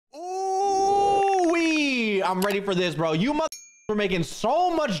I'm ready for this, bro. You were making so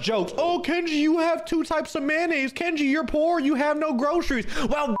much jokes. Oh, Kenji, you have 2 types of mayonnaise. Kenji, you're poor. You have no groceries.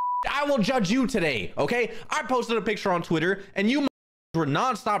 Well, I will judge you today, okay? I posted a picture on Twitter, and you were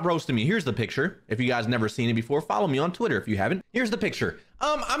non-stop roasting me. Here's the picture. If you guys never seen it before, follow me on Twitter if you haven't. Here's the picture.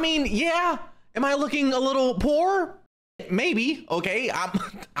 I mean, yeah. Am I looking a little poor? Maybe, okay.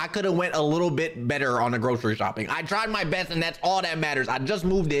 I could have went a little bit better on the grocery shopping. I tried my best, and that's all that matters. I just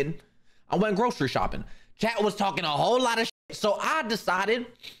moved in. I went grocery shopping. Chat was talking a whole lot of shit, so I decided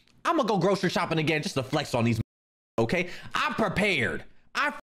I'm gonna go grocery shopping again just to flex on these, okay? I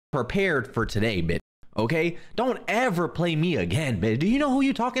prepared for today, bitch, okay? Don't ever play me again, bitch. Do you know who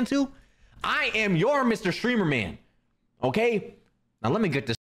you talking to? I am your Mr. Streamer Man, okay? Now let me get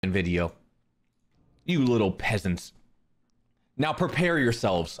this video. You little peasants. Now prepare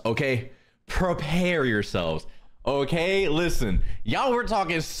yourselves, okay? Prepare yourselves, okay? Listen, y'all were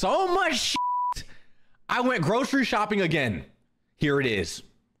talking so much shit. I went grocery shopping again. Here it is.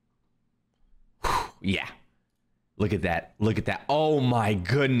 Whew, yeah. Look at that. Look at that. Oh my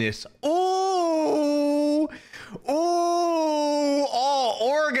goodness. Ooh. Ooh. All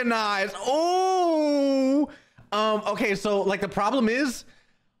organized. Ooh. Okay, so like the problem is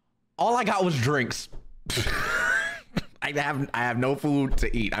all I got was drinks. I have no food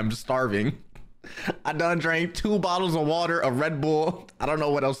to eat. I'm starving. I done drank 2 bottles of water, a Red Bull. I don't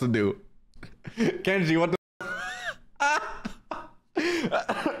know what else to do. Kenji, what the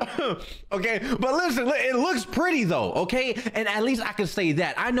okay, but listen, it looks pretty though, okay? And at least I can say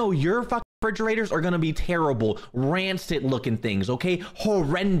that. I know your fucking refrigerators are gonna be terrible, rancid looking things, okay?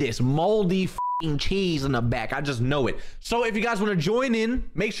 Horrendous, moldy cheese in the back. I just know it. So if you guys want to join in,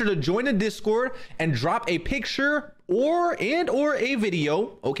 make sure to join the Discord and drop a picture or a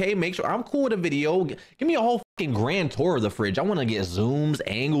video, okay? Make sure I'm cool with a video. Give me a whole fucking grand tour of the fridge. I want to get zooms,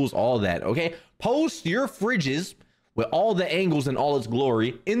 angles, all that, okay? Post your fridges with all the angles and all its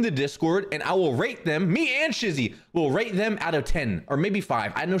glory in the Discord, and I will rate them. Me and Shizzy will rate them out of 10 or maybe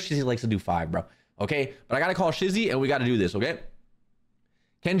 5. I know Shizzy likes to do 5, bro, okay? But I gotta call Shizzy and we gotta do this, okay?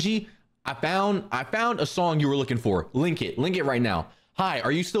 Kenji, I found a song you were looking for. Link it right now. Hi,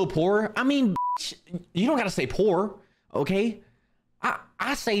 are you still poor? I mean, bitch, you don't gotta say poor, okay?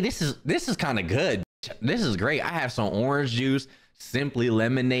 I say this is kind of good. This is great. I have some orange juice, simply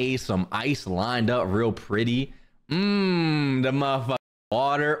lemonade, some ice lined up real pretty. The motherfucking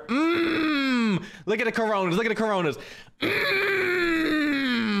water. Look at the Coronas. Look at the Coronas.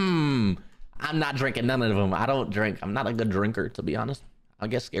 I'm not drinking none of them. I don't drink. I'm not a good drinker, to be honest. I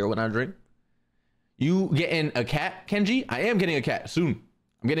get scared when I drink. You getting a cat, Kenji? I am getting a cat soon.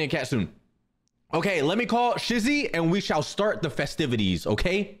 I'm getting a cat soon. Okay, let me call Shizzy and we shall start the festivities,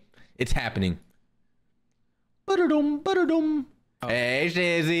 okay? It's happening. Ba-da-dum, ba-da-dum. Oh. Hey,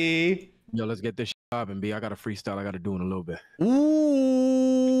 Shizzy. Yo, let's get this shit up and B. I got a freestyle I got to do in a little bit.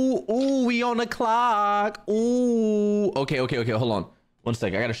 Ooh, we on the clock. Ooh. Okay, hold on. 1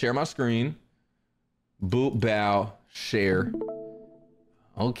 second. I got to share my screen. Boop, bow, share.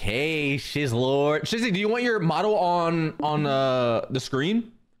 Okay, Shizlord. Shizzy, do you want your model on the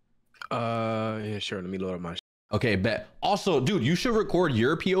screen? Yeah, sure. Let me load up my. Okay, bet. Also, dude, you should record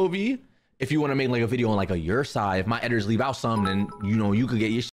your POV if you want to make like a video on like your side. If my editors leave out some, then you know you could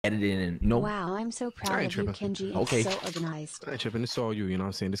get your shit edited and you know. Wow, I'm so proud of you, Kenji. Okay. It's so organized. I ain't tripping. It's all you. You know what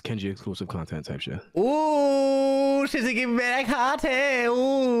I'm saying? This Kenji exclusive content type shit. Ooh, Shizzy, give me that content.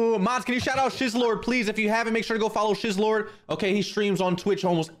 Ooh, mods, can you shout out Shizlord, please? If you haven't, make sure to go follow Shizlord. Okay, he streams on Twitch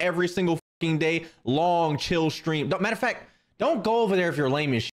almost every single fucking day. Long, chill stream. Matter of fact, don't go over there if you're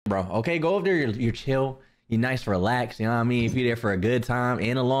lame as shit, bro. Okay, go over there. You're chill. You're nice, relax. You know what I mean? If you're there for a good time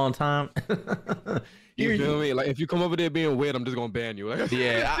and a long time. You feel me? Like if you come over there being weird, I'm just gonna ban you.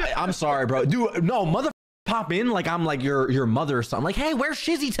 Yeah, I'm sorry, bro. Dude, no, mother pop in like I'm like your mother or something. Like, hey, where's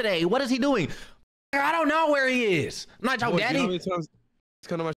Shizzy today? What is he doing? I don't know where he is. I'm not your daddy. It's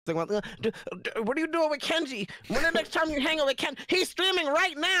kind of my thing. Like, what are you doing with Kenji? When the next time you hang out with Kenji, he's streaming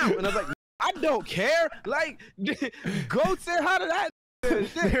right now. And I was like, I don't care. Like, go say hi to that.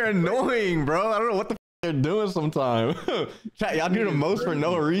 They're annoying, bro. I don't know what the they're doing sometimes. Chat, y'all do the most for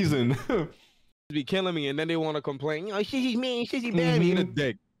no reason. Be killing me, and then they want to complain. You know, Shizzy's mean, Shizzy banned me in a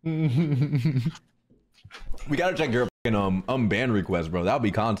dick. We gotta check your fucking ban request, bro. That would be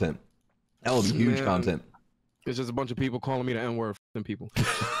content. That would be huge content. It's just a bunch of people calling me the N-word f***ing people.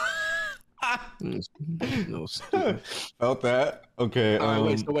 No, felt that. Okay.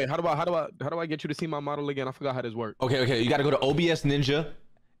 Wait, so wait, how do I get you to see my model again? I forgot how this works. Okay. You gotta go to OBS Ninja,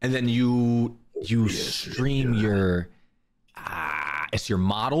 and then you stream your it's your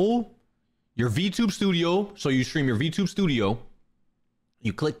model, your VTube studio. So you stream your VTube studio.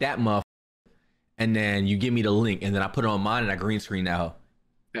 You click that muff, and then you give me the link, and then I put it on mine, and I green screen now.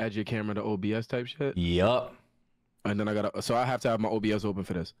 Add your camera to OBS type shit. Yup. And then so I have to have my OBS open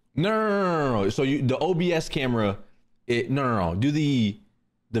for this. No. So the OBS camera, no. Do the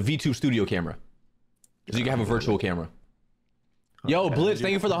V2 Studio camera, so you can have a virtual camera. Yo, Blitz,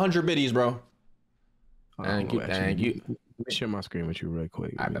 thank you for the 100 biddies, bro. Thank you. Let me share my screen with you real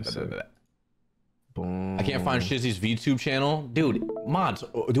quick. Boom. I can't find Shizzy's VTube channel. Dude, mods.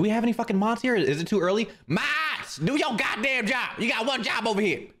 Do we have any fucking mods here? Is it too early? Mods! Do your goddamn job. You got one job over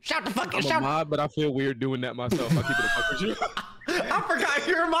here. Shout the fuck. I'm a mod, but I feel weird doing that myself. I keep it a fuck with you. I forgot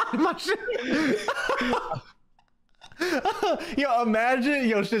you're modding my shit. Yo, imagine,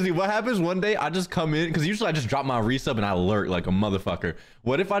 Shizzy, what happens one day I just come in, because usually I just drop my resub and I lurk like a motherfucker.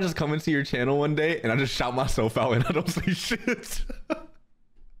 What if I just come into your channel one day and I just shout myself out and I don't say shit?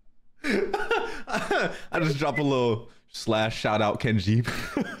 I just drop a little / shout out Kenji.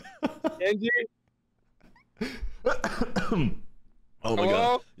 Kenji? Oh my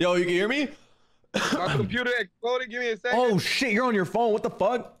god. Yo, you can hear me? My computer exploded. Give me a second. Oh shit, you're on your phone. What the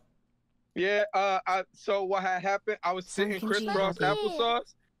fuck? Yeah, so what had happened, I was sitting crisscross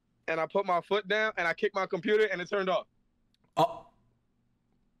applesauce and I put my foot down and I kicked my computer and it turned off. Oh.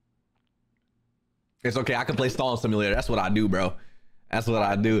 It's okay, I can play Stall Simulator. That's what I do, bro. That's what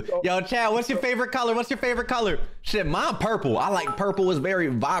I do. Yo, Chad, what's your favorite color? What's your favorite color? Shit, mine purple. I like purple. It's very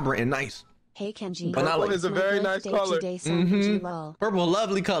vibrant and nice. Hey Kenji. Purple is a very nice color. Purple,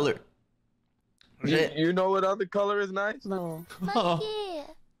 lovely color. You know what other color is nice? Lol.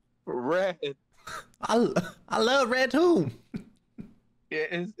 Oh. Red. I love red too.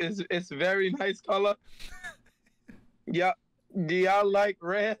 Yeah, it's very nice color. Yeah, do y'all like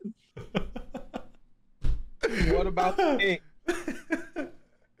red? What about pink?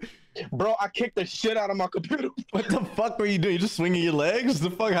 Bro, I kicked the shit out of my computer. What the fuck were you doing? You just swinging your legs?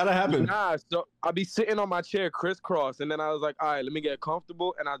 The fuck? How'd that happen? Nah, so I be sitting on my chair crisscross, and then I was like, all right, let me get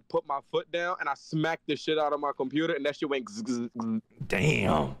comfortable, and I put my foot down, and I smacked the shit out of my computer, and that shit went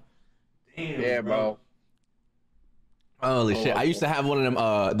Damn. Yeah, bro. Holy shit. I used to have one of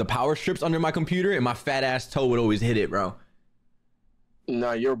them, the power strips under my computer, and my fat ass toe would always hit it, bro.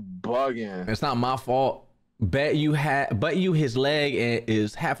 Nah, you're bugging. It's not my fault. Bet you his leg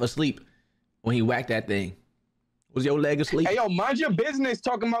is half asleep when he whacked that thing. Was your leg asleep? Hey, yo, mind your business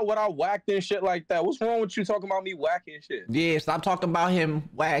talking about what I whacked and shit like that. What's wrong with you talking about me whacking shit? Yeah, stop talking about him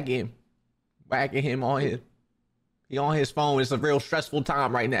whacking him on he on his phone. It's a real stressful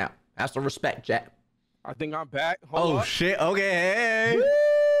time right now. Have some respect, Jack. I think I'm back. Hold up. Shit. Okay. Woo!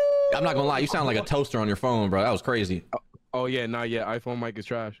 I'm not gonna lie. You sound like a toaster on your phone, bro. That was crazy. Oh yeah, nah, yeah. iPhone mic is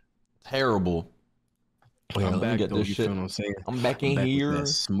trash. Terrible. Wait, I'm back, get though, this you shit. feel what I'm saying? I'm back in here. With that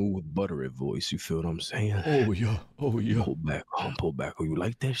smooth, buttery voice, you feel what I'm saying? Oh yeah. Pull back. Oh, you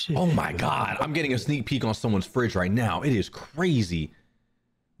like that shit? Oh my god. I'm getting a sneak peek on someone's fridge right now. It is crazy.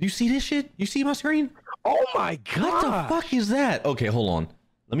 You see this shit? You see my screen? Oh my god. What the fuck is that? Okay, hold on.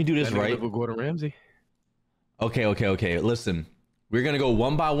 Let me do this right. Gordon Ramsay. Okay. Listen, we're gonna go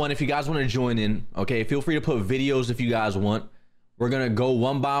one by one. If you guys want to join in, okay, feel free to put videos if you guys want. We're gonna go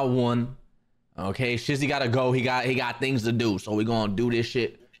one by one. Okay, Shizzy gotta go. He got things to do, so we're gonna do this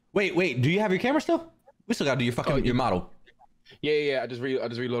shit. Wait. Do you have your camera still? We still gotta do your model. Yeah. I just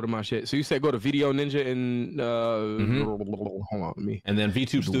reloaded my shit. So you said go to Video Ninja and hold on, me. And then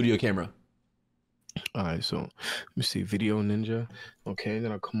VTube Studio camera. All right, so let me see Video Ninja. Okay,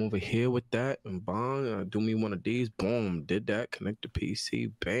 then I'll come over here with that and bang, do me one of these. Boom, did that. Connect the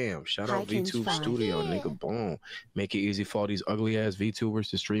PC. Bam. Shout out VTube Studio, nigga. Boom. Make it easy for all these ugly ass VTubers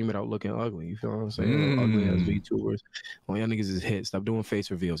to stream it out looking ugly. You feel what I'm saying? Ugly ass VTubers. All y'all niggas is hit. Stop doing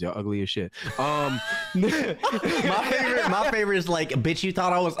face reveals. Y'all ugly as shit. My favorite is like, bitch, you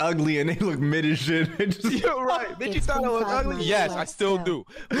thought I was ugly and they look mid as shit. You're right. Bitch, you thought I was ugly? Yes, I still do.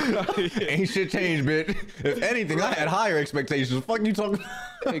 Ain't shit changed, bitch. If anything, I had higher expectations. Fuck you talking.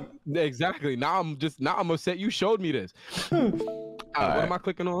 Exactly. Now I'm upset you showed me this. What am I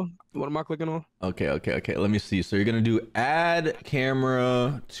clicking on? Okay. Let me see. So you're gonna do add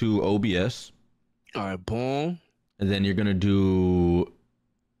camera to OBS. All right, boom. And then you're gonna do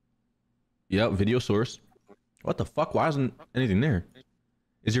video source. What the fuck? Why isn't anything there?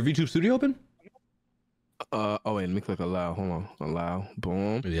 Is your VTube Studio open? Oh wait, let me click allow. Hold on. Allow.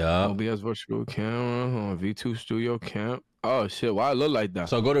 Boom. Yeah. OBS virtual camera. VTube Studio cam. Oh shit, why it look like that?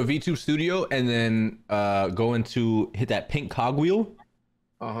 So go to VTube Studio and then go into hit that pink cogwheel.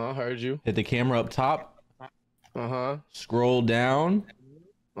 Heard you. Hit the camera up top. Scroll down.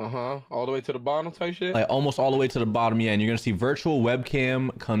 All the way to the bottom type shit? Like almost all the way to the bottom, yeah. And you're gonna see virtual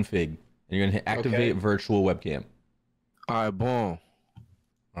webcam config. And you're gonna hit activate virtual webcam. All right, boom.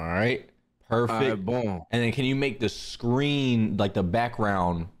 All right. Perfect. Boom. And then can you make the screen, like the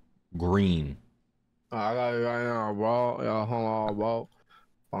background, green? I got it right now, bro. Y'all hold on, bro.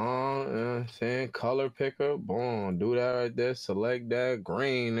 Boom, saying color picker. Boom. Do that right there. Select that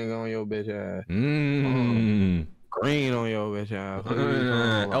green nigga on your bitch ass. Green on your bitch ass.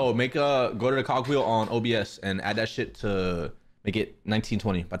 Oh, make go to the cogwheel on OBS and add that shit to make it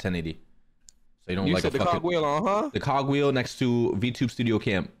 1920 by 1080. So you don't like said a the cogwheel on, huh? The cogwheel next to VTube Studio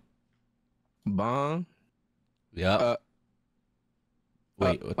Cam. Bong. Yep.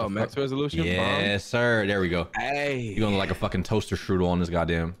 Wait, what the max resolution? Yes, sir. There we go. Hey. You're gonna look like a fucking toaster strudel on this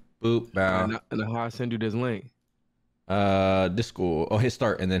goddamn. Boop, bow. And how I send you this link? Discord. Oh, hit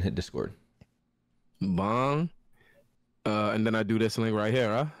start and then hit Discord. Bong. And then I do this link right here,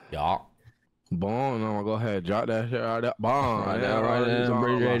 huh? Yeah. Boom, and I'm gonna go ahead, drop that shit right there. Boom, Right there, right there.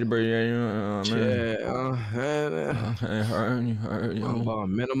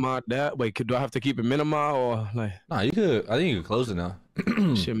 Minimize that. Wait, do I have to keep it minimized or like? Nah, you could. I think you could close it now.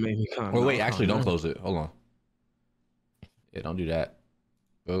 Shit made me kind of. Or wait, actually, don't close it. Hold on. Yeah, don't do that.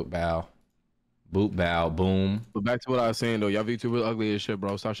 Boop, bow. Boop, bow, boom. But back to what I was saying though, y'all VTubers ugly as shit,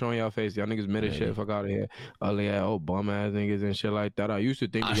 bro. Stop showing y'all face. Y'all niggas mid as shit. Fuck out of here. Ugly ass, old bum ass niggas and shit like that. I used to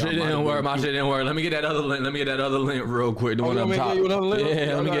think my shit didn't work. My shit didn't work. Let me get that other link. Let me get that other link real quick. The one up top.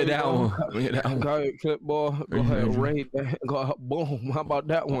 Yeah, let me get that one. Let me get that one. Go ahead, clipboard. Go ahead, rate that. Go ahead, boom. How about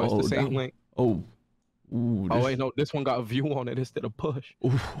that one? It's the same link. Oh. Ooh, oh wait, no. This one got a view on it instead of push.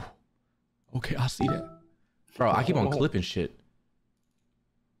 Ooh. Okay, I see that. Bro, I keep on clipping shit.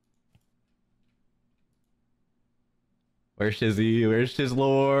 Where's Shizzy? Where's Shiz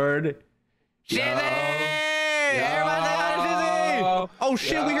Lord? Shizzy! Everybody Shizzy! Oh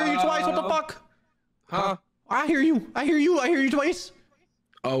shit, we hear you twice. What the fuck? Huh? I hear you. I hear you. I hear you twice.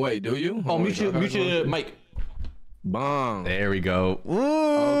 Oh wait, do you? Oh, mute your mic. Bong. There we go.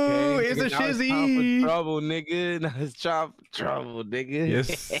 Ooh, okay, it's a Shizzy. Time for trouble, nigga. Now it's time for trouble, nigga.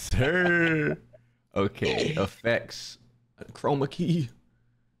 Yes, sir. Okay, effects. Chroma key.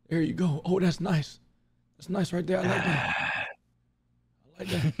 There you go. Oh, that's nice. That's nice right there. I like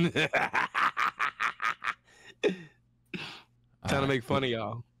that. I like that. Trying to make fun of y'all.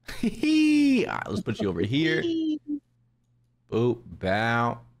 All right, let's put you over here. Boop,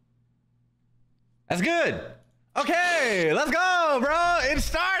 bow. That's good. Okay, let's go, bro. It's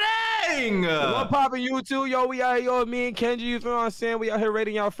starting. What poppin' YouTube? Yo, we out here, yo, me and Kenji, you feel what I'm saying? We out here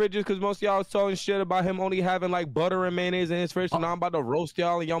rating y'all fridges because most of y'all was talking shit about him only having like butter and mayonnaise in his fridge. So now I'm about to roast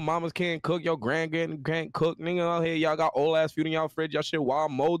y'all and y'all mamas can't cook, your grand can't cook. Nigga out here, y'all got old ass food in y'all fridge. Y'all shit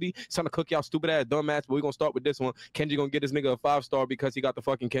wild moldy. It's trying to cook y'all stupid ass dumb ass, but we gonna start with this one. Kenji gonna get this nigga a 5-star because he got the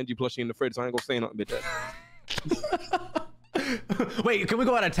fucking Kenji plushie in the fridge. So I ain't gonna say nothing, bitch. Wait, can we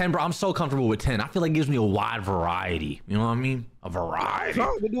go out of 10, bro? I'm so comfortable with 10. I feel like it gives me a wide variety. You know what I mean? A variety.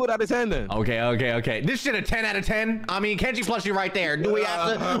 We'll do it out of 10 then. Okay. This shit a 10 out of 10. I mean, Kenji plushie right there. Do we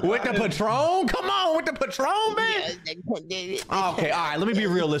have to with the Patron? Come on, with the Patron, man. Okay, all right. Let me be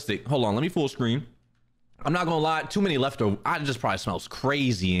realistic. Hold on. Let me full screen. I'm not gonna lie. Too many leftovers. It just probably smells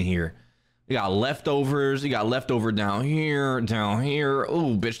crazy in here. You got leftovers. You got leftover down here.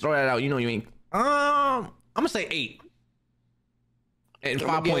 Oh, bitch, throw that out. You know what you mean? I'm gonna say 8. And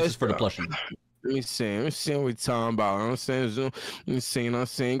 5 points is for the plushie. Let me see what we talking about. You know what I'm saying? Let me see, you know what I'm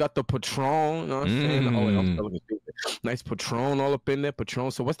saying? Got the Patron, you know what I'm saying? Oh, wait, I'm looking stupid. Nice Patron all up in there,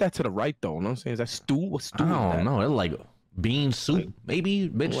 Patron. So what's that to the right, though? You know what I'm saying? Is that stew? What stew I don't know. It's like bean soup, maybe?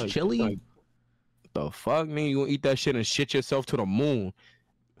 Bitch, like, chili? Like, the fuck, man? You gonna eat that shit and shit yourself to the moon.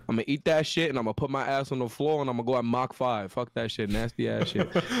 I'm gonna eat that shit and I'm gonna put my ass on the floor and I'm gonna go at Mach 5. Fuck that shit, nasty ass shit.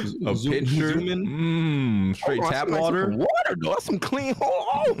 A pitcher? Straight tap water? Water, though. That's some clean.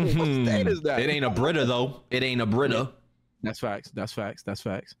 What state is that? It ain't a Brita, though. It ain't a Brita. That's facts.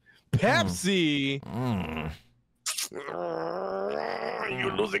 Pepsi.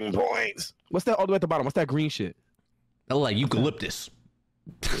 You're losing points. What's that all the way at the bottom? What's that green shit? Like eucalyptus.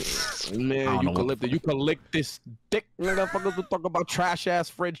 Man, you can lick this dick, motherfuckers. We talk about trash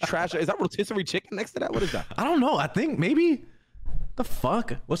ass fridge, trash. Is that rotisserie chicken next to that? What is that? I don't know. I think maybe. The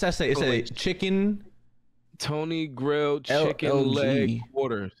fuck? What's that say? It's a chicken. Tony grilled chicken leg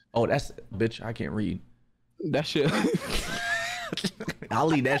quarters. Oh, that's bitch. I can't read that shit. I'll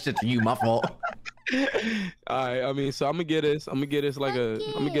leave that shit to you. My fault. All right, I mean, so I'm gonna get this like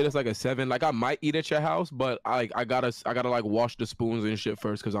a 7. Like I might eat at your house, but I gotta like wash the spoons and shit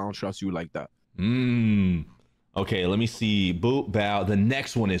first because I don't trust you like that. Okay, let me see. Boop, bow. The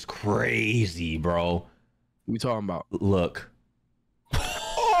next one is crazy, bro. We talking about? Look.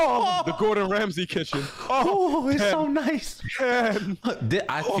 Oh, the Gordon Ramsay kitchen. Oh, it's so nice. I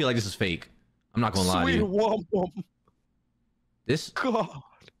feel like this is fake. I'm not gonna lie to you. Wampum. This. God.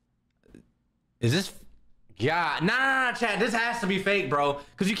 Is this? Yeah, nah, Chad. This has to be fake, bro.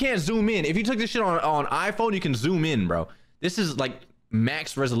 Because you can't zoom in. If you took this shit on iPhone, you can zoom in, bro. This is like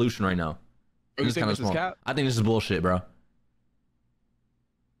max resolution right now. You think this is cap? I think this is bullshit, bro.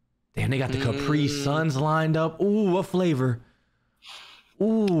 Damn, they got the Capri Suns lined up. Ooh, what flavor?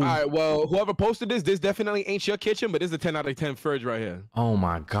 Ooh. All right, well, whoever posted this definitely ain't your kitchen, but this is a 10 out of 10 fridge right here. Oh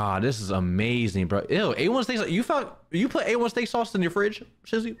my god, this is amazing, bro. Ew, A1 steak. You put A1 steak sauce in your fridge,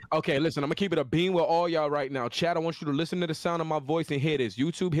 Shizzy? Okay, listen, I'm gonna keep it a bean with all y'all right now. Chad, I want you to listen to the sound of my voice and hear this.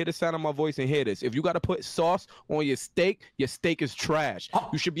 YouTube, hear the sound of my voice and hear this. If you gotta put sauce on your steak is trash.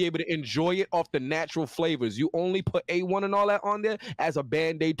 You should be able to enjoy it off the natural flavors. You only put A1 and all that on there as a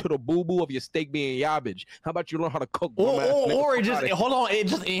band-aid to the boo-boo of your steak being garbage. How about you learn how to cook? Or it just hold on, it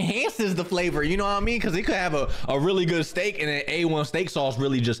just enhances the flavor. You know what I mean? Because it could have a really good steak and an A1 steak sauce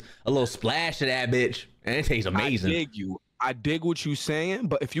really just a little splash of that bitch, and it tastes amazing. I dig what you're saying,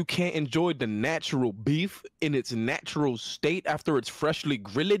 but if you can't enjoy the natural beef in its natural state after it's freshly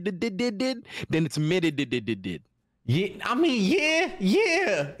grilled, then it's mid. Yeah, I mean,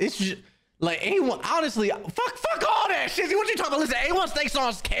 yeah. It's just like A1. Honestly, fuck all that shit. What you talking about? Listen, A1 steak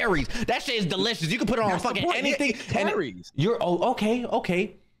sauce carries. That shit is delicious. You can put it on fucking anything. Carries.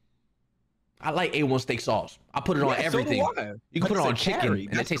 Okay. I like A1 steak sauce. I put it on everything. So you can put it on chicken,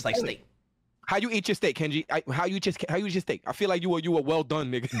 and it tastes like steak. How you eat your steak, Kenji? How you eat your steak? I feel like you were well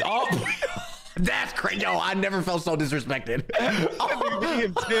done, nigga. Oh, that's crazy. Yo, I never felt so disrespected.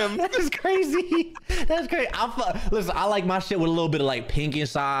 That's crazy. That's crazy. Listen, I like my shit with a little bit of like pink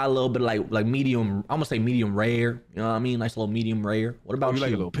inside, a little bit of like medium. I'm gonna say medium rare. You know what I mean? Nice little medium rare. What about you?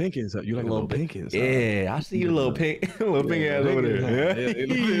 Like a little pink inside. You like a little pink inside. Yeah, I see you, little pink, little pink ass over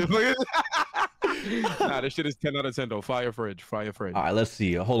there. Nah, this shit is 10 out of 10 though. Fire fridge. All right, let's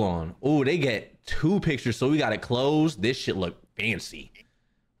see. Hold on. Oh, they get 2 pictures, so we got it closed. This shit look fancy.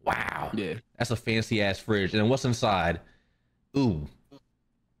 Wow. Yeah, that's a fancy ass fridge. And then what's inside? Ooh.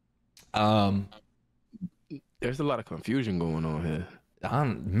 There's a lot of confusion going on here.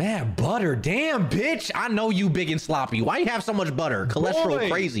 Mad butter. Damn, bitch. I know you big and sloppy. Why you have so much butter? Cholesterol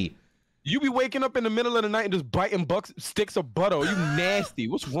crazy. You be waking up in the middle of the night and just biting sticks of butter. You nasty.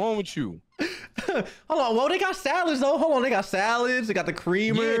 What's wrong with you? Hold on. Well, they got salads though. Hold on. They got salads. They got the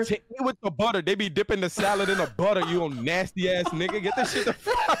creamer. Yeah, take it with the butter. They be dipping the salad in the butter. You old nasty ass nigga. Get this shit the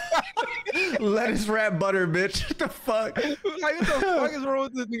fuck. Lettuce wrap butter, bitch. What the fuck? Like, what the fuck is wrong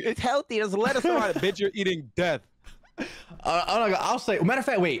with this thing? It's healthy. There's lettuce on it. Bitch, you're eating death. I'll say. Matter of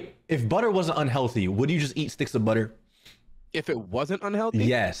fact, wait. If butter wasn't unhealthy, would you just eat sticks of butter? If it wasn't unhealthy?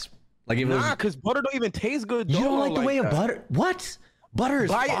 Yes. Like if nah, because butter don't even taste good. You don't like the way of butter? What? Butter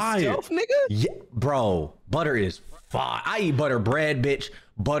is by fire. Itself, nigga? Yeah, bro. Butter is fire. I eat butter bread, bitch.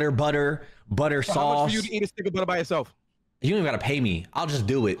 Butter sauce. How much for you to eat a stick of butter by yourself? You don't even gotta pay me. I'll just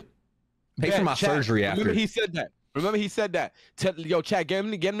do it. Pay for my surgery after. Remember he said that. Yo, chat, get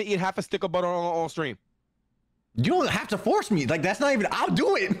him to eat half a stick of butter on stream. You don't have to force me. Like, that's not even. I'll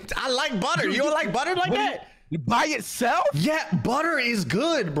do it. I like butter. You don't like butter like that? By itself? Yeah, butter is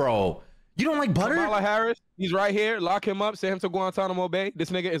good, bro. You don't like butter? Kamala Harris, he's right here. Lock him up. Send him to Guantanamo Bay. This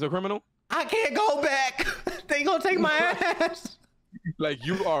nigga is a criminal. I can't go back. They gonna take my ass. Like,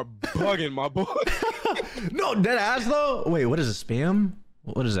 you are bugging, my boy. No, dead ass though. Wait, what is it? Spam?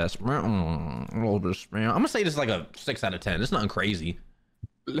 What is that? Spam? A little bit of spam. I'm gonna say this is like a 6 out of 10. It's nothing crazy.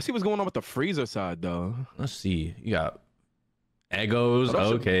 Let's see what's going on with the freezer side though. Let's see. You got Eggos.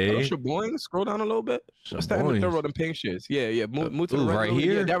 Okay. Shaboing. Scroll down a little bit. What's that in the third row? Them pink shits. Yeah. Move to the right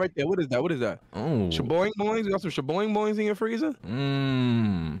here. Yeah, that right there. What is that? Oh. Shaboing boings. You got some shaboing boings in your freezer?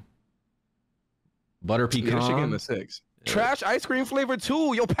 Butter pecan. Yeah, should get in the 6. Yeah. Trash ice cream flavor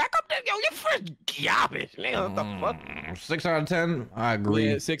too. Yo, pack up that. Yo, your fresh garbage. Nigga, what the fuck? 6 out of 10. I agree.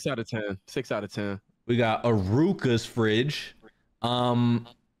 Yeah, 6 out of 10. 6 out of 10. We got Aruka's fridge.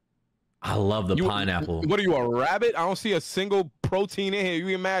 I love the pineapple. What are you, a rabbit? I don't see a single protein in here. You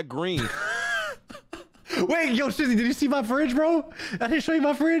ain't mad green. Wait, yo, Shizzy, did you see my fridge, bro? I didn't show you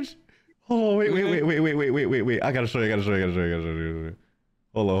my fridge. Hold on, wait. I gotta show you.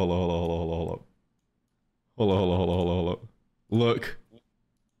 Hold on. Look.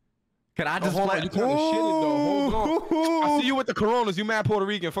 Can I just play? You kind of shit it though. Hold on. I see you with the Coronas. You mad Puerto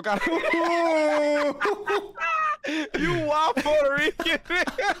Rican. Fuck out. You wild Puerto Rican.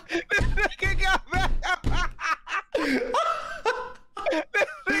 This nigga got mad.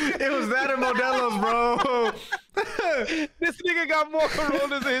 It was that and Modelo's, bro. This nigga got more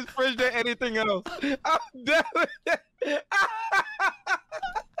Coronas in his fridge than anything else. I'm dead.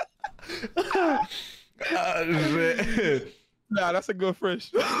 Nah, that's a good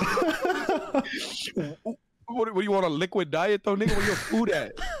fridge. What do you want, a liquid diet though, nigga? Where your food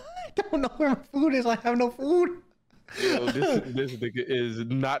at? don't know where my food is. I have no food. Yo, this nigga is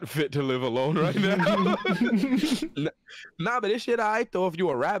not fit to live alone right now. Nah, but this shit alright though. If you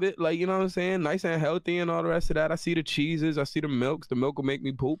a rabbit, like, you know what I'm saying, nice and healthy and all the rest of that. I see the cheeses, I see the milks. The milk will make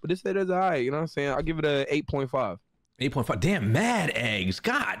me poop, but this shit is alright. You know what I'm saying? I'll give it a 8.5. 8.5. Damn, mad eggs.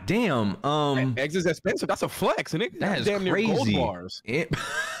 God damn. Eggs is expensive. That's a flex, and that is damn crazy. near gold bars. Eggs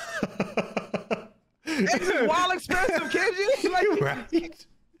is wild expensive, Kenji. Like, right?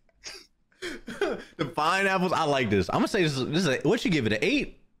 The pineapples, I like this. I'm gonna say this is a, what you give it, an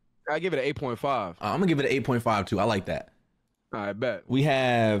 8? I give it an 8.5. I'm gonna give it an 8.5 too. I like that. I bet. We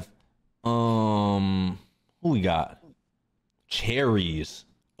have who we got? Cherries.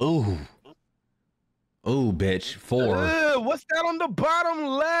 Ooh, bitch. 4. What's that on the bottom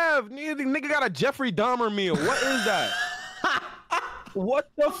left? Nigga got a Jeffrey Dahmer meal. What is that?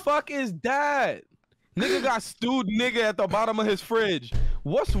 What the fuck is that? Nigga got stewed nigga at the bottom of his fridge.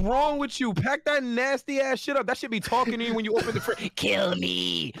 What's wrong with you? Pack that nasty ass shit up. That should be talking to you when you open the fridge. Kill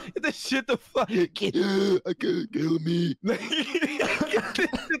me. Get this shit the fuck. I can't kill me. Get this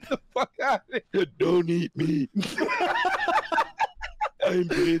shit the fuck out of here. Don't eat me. I'm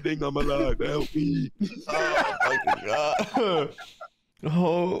breathing. I'm alive. Help me. Oh my god.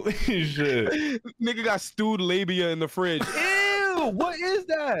 Holy shit. Nigga got stewed labia in the fridge. Ew, what is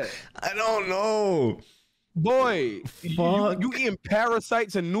that? I don't know. Boy, Fuck. you eating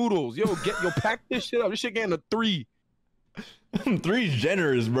parasites and noodles. Yo, pack this shit up. This shit getting a 3. 3's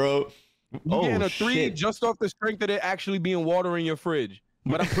generous, bro. You getting a 3 shit. just off the strength of it actually being water in your fridge.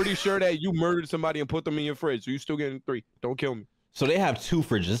 But I'm pretty sure that you murdered somebody and put them in your fridge, so you still getting 3. Don't kill me. So they have 2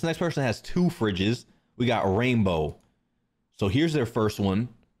 fridges. This next person has 2 fridges. We got Rainbow. So here's their first one.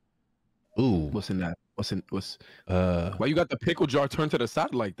 Ooh. What's in that? Why you got the pickle jar turned to the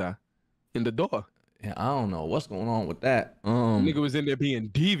side like that? In the door. Yeah, I don't know what's going on with that. Nigga was in there being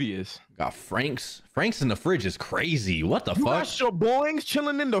devious. Got Frank's. Frank's in the fridge is crazy. What the You fuck? got your boings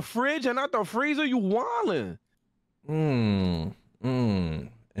chilling in the fridge and not the freezer. You wildin'. And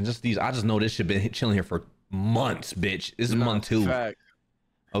just these, I just know this shit been chilling here for months, bitch. This is month 2. Fact.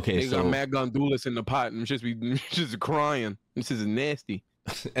 Okay, Nigga so got Mad Gondolas in the pot and just crying. This is nasty.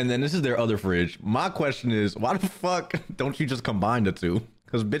 and then this is their other fridge. My question is, why the fuck don't you just combine the 2?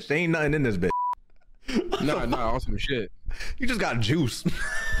 Because bitch, there ain't nothing in this bitch. Nah, awesome shit. You just got juice.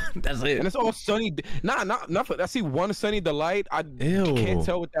 That's it. And it's all sunny. Not for. I see one Sunny Delight. I Ew. can't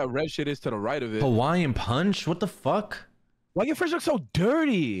tell what that red shit is to the right of it. Hawaiian Punch? What the fuck? Why your fridge looks so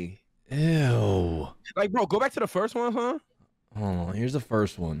dirty? Ew. Like, bro, go back to the first one, huh? Hold on, here's the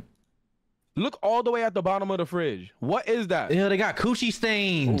first one. Look all the way at the bottom of the fridge. What is that? Ew, they got coochie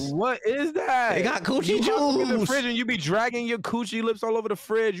stains. What is that? They got coochie you walk in the juice. fridge and you be dragging your coochie lips all over the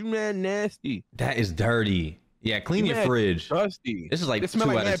fridge. You man nasty. That is dirty. Yeah, clean your mad fridge. Dusty. This is like It 2 smell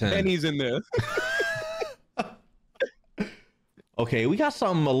like out of 10. pennies in there. Okay, we got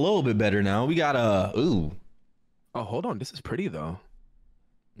something a little bit better now. We got ooh. Oh, hold on. This is pretty though.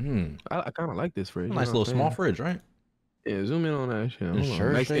 I kind of like this fridge. Nice little small fridge, right? Yeah, zoom in on that shit. Hold on.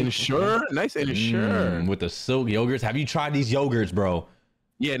 Ensure Nice shake. and sure. Nice and sure. With the silk yogurts. Have you tried these yogurts, bro?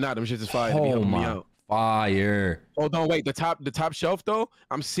 Yeah, nah, them shits is fire. They be Oh helping me my out. fire. Hold on, wait. The top shelf though.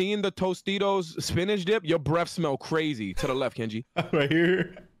 I'm seeing the Tostitos spinach dip. Your breath smell crazy. To the left, Kenji. Right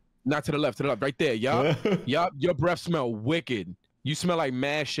here. Not to the left. To the left. Right there. Yup. Yup. Your breath smell wicked. You smell like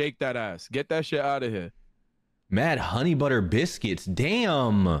mad shake that ass. Get that shit out of here. Mad honey butter biscuits.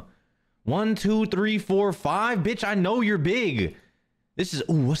 Damn. 1, 2, 3, 4, 5. Bitch, I know you're big. This is,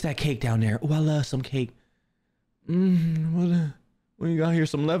 ooh, what's that cake down there? Oh, I love some cake. What you got here?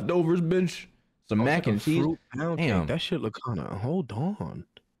 Some leftovers, bitch. Some mac and cheese. Damn. That shit look kind of, hold on.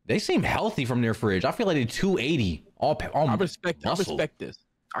 They seem healthy from their fridge. I feel like they're 280. All I respect this.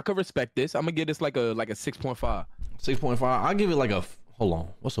 I could respect this. I'm gonna give this like a 6.5. 6.5. I'll give it like a, hold on.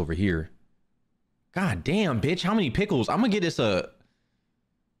 What's over here? God damn, bitch. How many pickles? I'm gonna get this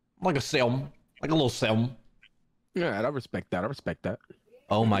like a selm. Like a little selm. Yeah, I respect that.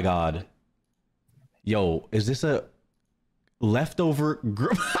 Oh my God. Yo, is this a leftover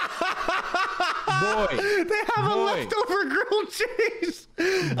grill? Boy. They have a leftover grilled cheese.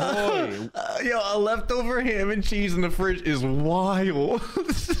 Boy. Yo, a leftover ham and cheese in the fridge is wild.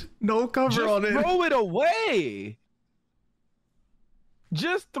 No cover on it. Throw it away.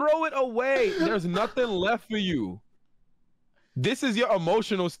 Just throw it away. There's nothing left for you. This is your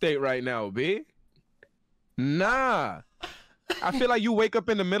emotional state right now, B. Nah. I feel like you wake up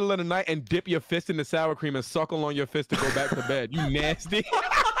in the middle of the night and dip your fist in the sour cream and suckle on your fist to go back to bed. You nasty.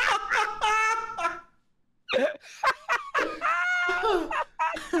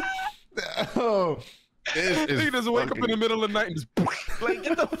 Oh, this is you just wake up in the middle of the night and just Like,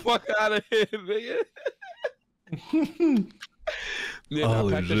 get the fuck out of here, nigga. Yeah, nah,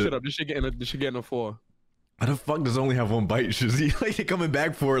 pack this shit up. This shit getting a 4. How the fuck does it only have one bite, Shizzy? Like, they're coming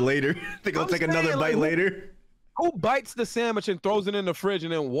back for it later. They gonna take another bite later. Who bites the sandwich and throws it in the fridge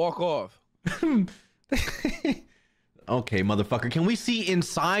and then walk off? Okay, motherfucker. Can we see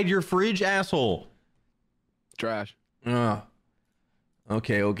inside your fridge, asshole? Trash.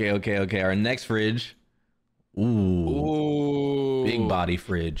 Okay. Our next fridge. Ooh. Big body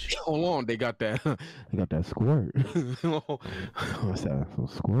fridge. Hold on, they got that. They got that squirt. What's that? Some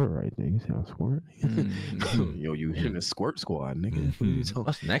squirt right there. You see a squirt? Yo, you in the squirt squad, nigga.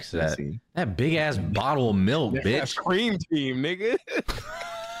 What's next to that? That big ass bottle of milk, bitch. That's cream team, nigga.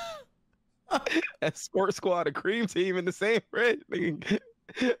 That squirt squad, a cream team in the same fridge, nigga.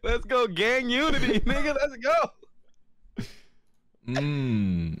 Let's go, gang unity, nigga. Let's go.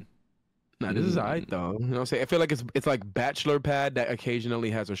 Nah, this is alright though. You know what I'm saying? I feel like it's like bachelor pad that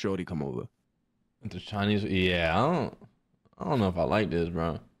occasionally has a shorty come over. The Chinese, yeah. I don't know if I like this,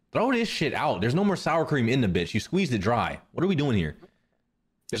 bro. Throw this shit out. There's no more sour cream in the bitch. You squeezed it dry. What are we doing here?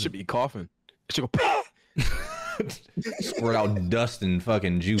 It should be coughing. It should go. Squirt out dust and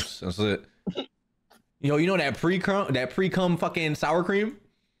fucking juice. That's it. Yo, you know that pre-cum fucking sour cream?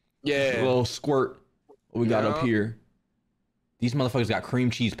 Yeah. A little squirt. What we got up here? These motherfuckers got cream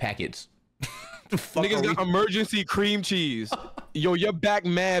cheese packets. Niggas got emergency cream cheese. Yo, your back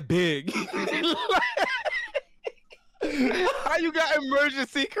mad big. How you got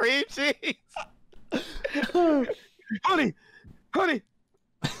emergency cream cheese? Honey,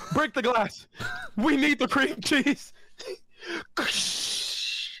 break the glass. We need the cream cheese.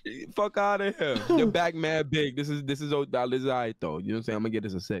 Fuck out of here. Your back mad big. This is alright though. You know what I'm saying? I'm gonna get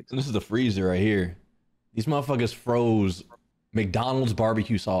this a 6. And this is the freezer right here. These motherfuckers froze McDonald's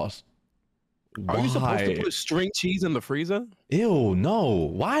barbecue sauce. Are you supposed to put string cheese in the freezer? Ew, no.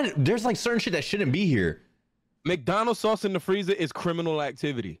 Why? There's like certain shit that shouldn't be here. McDonald's sauce in the freezer is criminal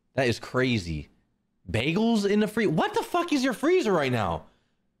activity. That is crazy. Bagels in the freezer. What the fuck is your freezer right now?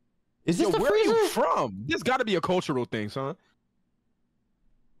 Is this the where freezer? Are you from? This got to be a cultural thing, son.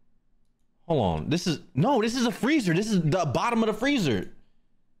 Hold on. This is a freezer. This is the bottom of the freezer.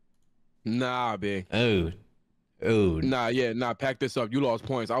 Nah, big. Oh. Nah, pack this up. You lost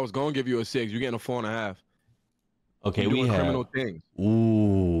points. I was gonna give you a 6. You're getting a 4.5. Okay, we have criminal things.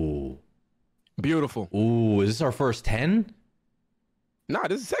 Ooh. Beautiful. Ooh, is this our first 10? Nah,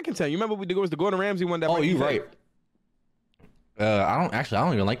 this is second 10. You remember it was the Gordon Ramsay one that you right. I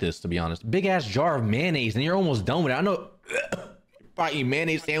don't even like this, to be honest. Big ass jar of mayonnaise and you're almost done with it. I know probably eat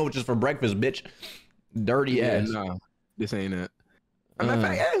mayonnaise sandwiches for breakfast, bitch. Dirty ass. Nah, this ain't it.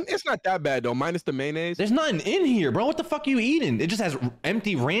 It's not that bad though, minus the mayonnaise. There's nothing in here, bro. What the fuck are you eating? It just has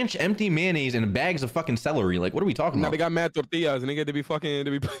empty ranch, empty mayonnaise, and bags of fucking celery. Like, what are we talking about? Now they got mad tortillas, and they get to be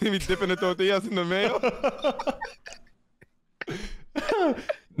dipping the tortillas in the mayo.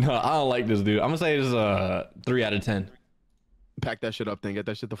 No, I don't like this, dude. I'm gonna say it's a 3 out of 10. Pack that shit up, then get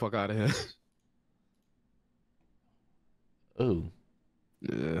that shit the fuck out of here. Oh,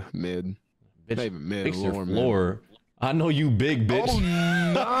 yeah, mid. Bitch, not even mid. Fix your floor. I know you big bitch. Oh,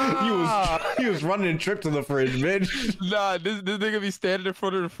 nah. he was running a trip to the fridge, bitch. Nah, this nigga be standing in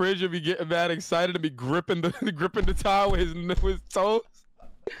front of the fridge and be getting mad excited and be gripping the towel with his toes.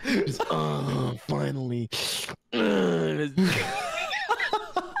 Just, finally. Nigga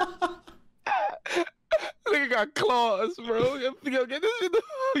got claws, bro. Yo, get this shit.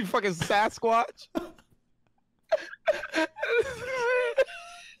 You fucking Sasquatch.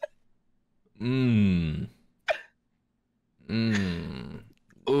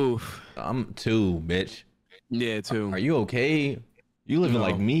 Oof. I'm 2, bitch. Yeah, 2. Are you okay? You living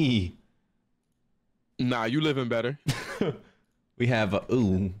like me. Nah, you living better. We have how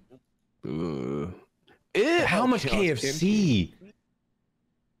much KFC?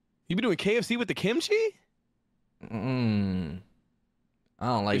 You be doing KFC with the kimchi? I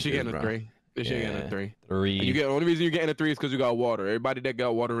don't like this. You getting bro. a 3. This shit getting a 3. 3. The only reason you're getting a 3 is because you got water. Everybody that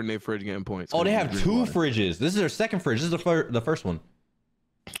got water in their fridge getting points. Oh, they have 2 fridges. This is their second fridge. This is the first one.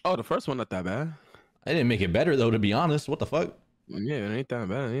 Oh, the first one not that bad. I didn't make it better though, to be honest. What the fuck? Yeah, it ain't that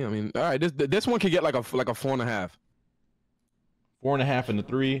bad. Yeah, I mean, all right, this one could get like a 4.5. 4.5 and a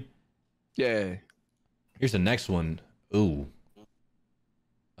 3. Yeah. Here's the next one. Ooh.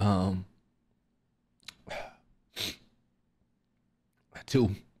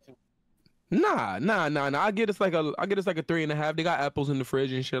 2. Nah. I get it's like a 3.5. They got apples in the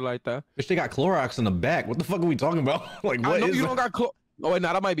fridge and shit like that. Bitch, they got Clorox in the back. What the fuck are we talking about? Like, what I know is you that? don't got oh wait,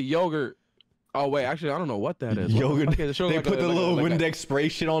 nah, that might be yogurt. Oh wait, actually I don't know what that is. Yogurt. Okay, They put the little Windex spray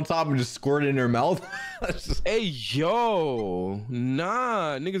shit on top and just squirt it in their mouth. Hey yo,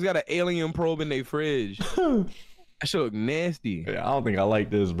 nah, niggas got an alien probe in their fridge. That shit look nasty. Yeah, I don't think I like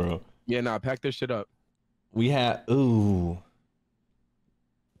this, bro. Yeah, nah, pack this shit up. We had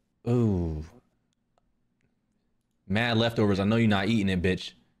mad leftovers. I know you're not eating it,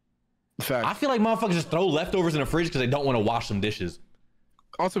 bitch. Fact. I feel like motherfuckers just throw leftovers in the fridge because they don't want to wash some dishes.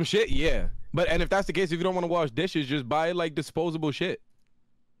 On some shit, yeah. And if that's the case, if you don't want to wash dishes, just buy like disposable shit.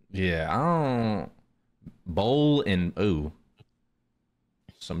 Yeah, I don't. Bowl and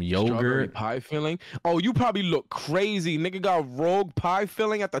some yogurt. Strawberry pie filling. Oh, you probably look crazy. Nigga got rogue pie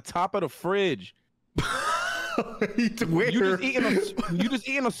filling at the top of the fridge. You just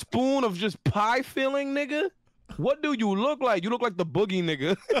eating a spoon of just pie filling, nigga? What do you look like? You look like the boogie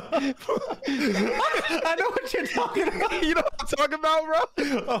nigga. I know what you're talking about. You know what I'm talking about, bro?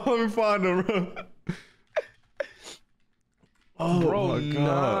 Oh, let me find him, bro. Oh, bro, my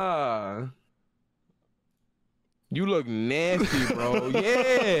God. Nah. You look nasty, bro.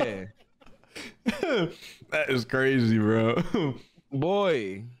 Yeah. That is crazy, bro.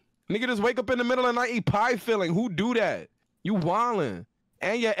 Boy. Nigga just wake up in the middle of the night, eat pie filling. Who do that? You wildin'.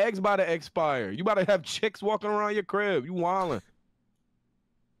 And your eggs about to expire. You about to have chicks walking around your crib. You wildin'.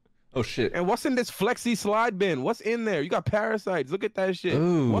 Oh, shit. And what's in this flexi slide bin? What's in there? You got parasites. Look at that shit.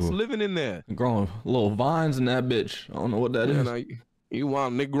 Ooh. What's living in there? Growing little vines in that bitch. I don't know what that is. Nah, you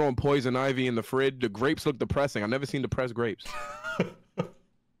wild. Nigga growing poison ivy in the fridge. The grapes look depressing. I've never seen depressed grapes.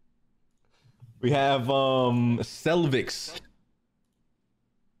 We have Selvix.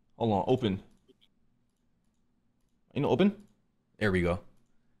 Hold on, open. Ain't no open? There we go.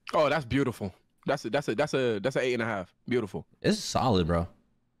 Oh, that's beautiful. That's an 8.5. Beautiful. It's solid, bro.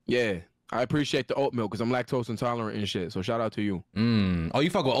 Yeah. I appreciate the oat milk because I'm lactose intolerant and shit. So shout out to you. Oh, you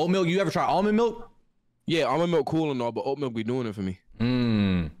fuck with oat milk? You ever try almond milk? Yeah, almond milk cool and all, but oat milk be doing it for me.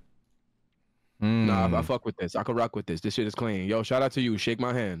 Nah, I fuck with this. I can rock with this. This shit is clean. Yo, shout out to you. Shake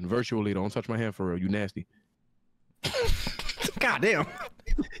my hand. Virtually. Don't touch my hand for real. You nasty. God damn.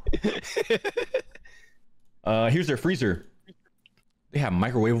 Here's their freezer. They have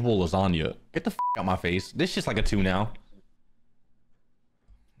microwavable lasagna. Get the f out my face. This shit's like a 2 now.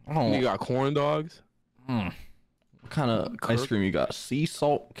 Oh. You got corn dogs? What kind of ice cream you got? Sea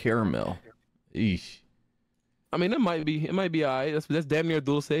salt caramel. Eesh. I mean, it might be alright. That's damn near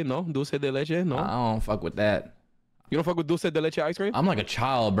dulce, no? Dulce de leche, no? I don't fuck with that. You don't fuck with dulce de leche ice cream? I'm like a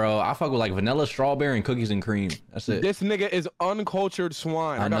child, bro. I fuck with like vanilla, strawberry, and cookies and cream. That's it. This nigga is uncultured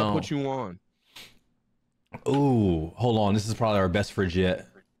swine. I gotta put you on. Ooh, hold on. This is probably our best fridge yet.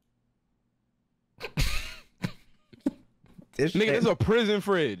 This is a prison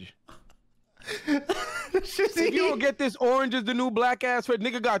fridge. If you don't get this, orange is the new black ass fridge.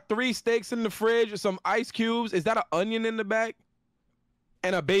 Nigga got 3 steaks in the fridge, some ice cubes. Is that an onion in the back?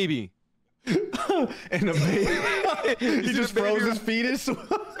 And a baby. And a baby. He just froze his fetus.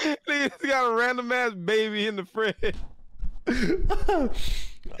 Nigga's got a random ass baby in the fridge.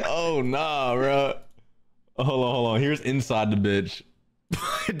 Oh nah, bro. Hold on. Here's inside the bitch.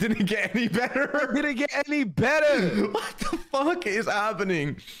 It didn't get any better. It didn't get any better. What the fuck is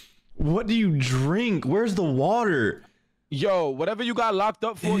happening? What do you drink? Where's the water? Yo, whatever you got locked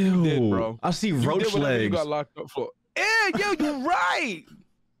up for, you did, bro. I see you roach did whatever legs. You got locked up for. Yeah, yo, you're right.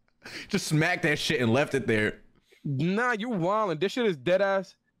 Just smacked that shit and left it there. Nah, you wildin'. This shit is dead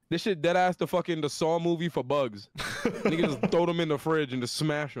ass. This shit dead ass the Saw movie for bugs. Nigga just throw them in the fridge and just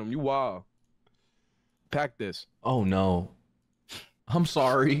smash them. You wild. Pack this. Oh no. I'm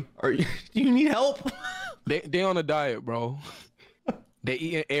sorry. Do you need help? They on a diet, bro. They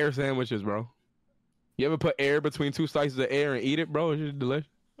eating air sandwiches, bro. You ever put air between 2 slices of air and eat it, bro? It's just delicious.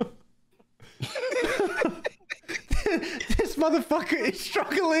 This motherfucker is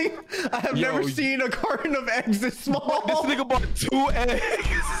struggling. I have never seen a carton of eggs this small. This nigga bought 2 eggs.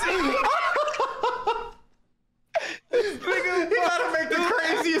 This nigga He gotta make the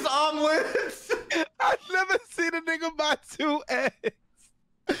craziest omelets. I've never seen a nigga buy 2 eggs.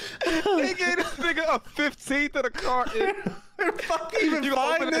 They gave this nigga a 15th of the carton. Fuck even You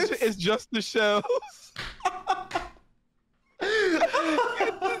find open that this? shit, it's just the shells. Get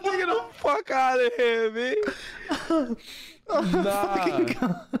this nigga the fuck out of here, man.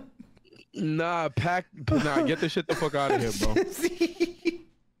 Nah, get this shit the fuck out of here, bro.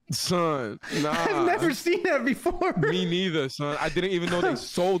 Son, nah. I've never seen that before. Me neither, son. I didn't even know they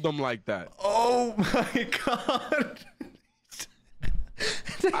sold them like that. Oh my god.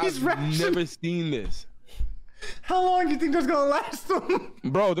 I've never seen this. How long do you think that's gonna last them?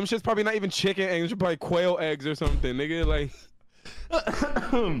 Bro, them shit's probably not even chicken eggs. They're probably quail eggs or something, nigga. Like,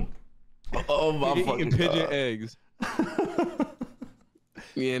 Oh my Nigga fucking eating pigeon God. eggs.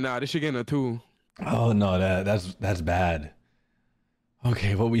 Yeah, nah, this shit getting a 2. Oh no, that's bad.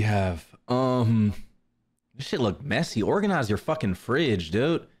 Okay, what we have? This shit look messy. Organize your fucking fridge,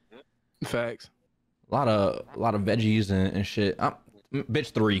 dude. Facts. A lot of veggies and shit.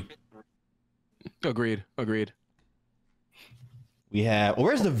 Bitch 3. Agreed. We have.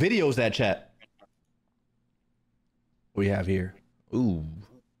 Where's the videos at, chat? We have here. Ooh.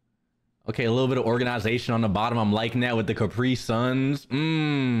 Okay, a little bit of organization on the bottom. I'm liking that with the Capri Suns.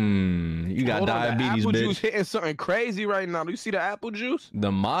 You got diabetes, apple bitch. juice hitting something crazy right now. Do you see the apple juice?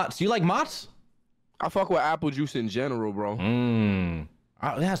 The Mott's. You like Mott's? I fuck with apple juice in general, bro.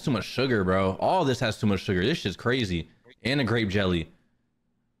 It has too much sugar, bro. All this has too much sugar. This shit's crazy. And a grape jelly.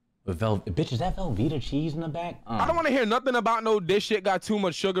 Bitch, is that Velveeta cheese in the back? I don't want to hear nothing about no this shit got too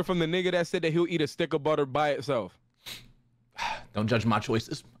much sugar from the nigga that said that he'll eat a stick of butter by itself. Don't judge my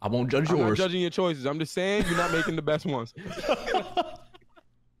choices. I won't judge yours. I'm not judging your choices. I'm just saying you're not making the best ones.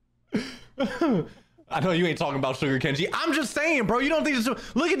 I know you ain't talking about sugar, Kenji. I'm just saying, bro. You don't think this?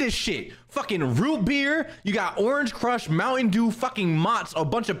 Look at this shit. Fucking root beer. You got Orange Crush, Mountain Dew, fucking Mott's, a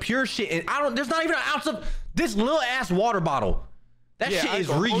bunch of pure shit, and there's not even an ounce of this little ass water bottle. That shit is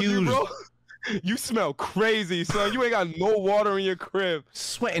reused. You smell crazy, son. You ain't got no water in your crib.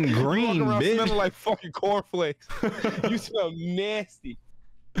 Sweating green, you walking bitch. Smelling like fucking cornflakes. You smell nasty.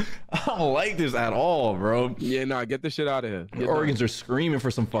 I don't like this at all, bro. Yeah, nah, get this shit out of here. Your organs are screaming for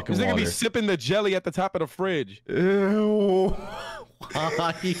some fucking This nigga water. be sipping the jelly at the top of the fridge. Ew.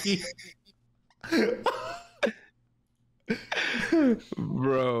 Why?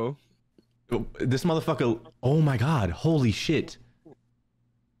 Bro. This motherfucker. Oh my God. Holy shit.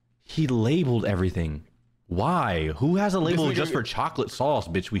 He labeled everything. Why? Who has a label just for chocolate sauce,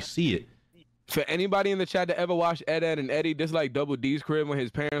 bitch? We see it. For anybody in the chat that ever watched Ed and Eddie, this like Double D's crib when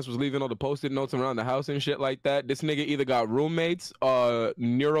his parents was leaving all the post-it notes around the house and shit like that. This nigga either got roommates,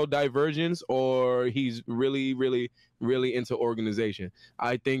 neurodivergence, or he's really, really, really into organization.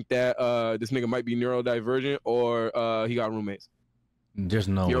 I think that this nigga might be neurodivergent or he got roommates. There's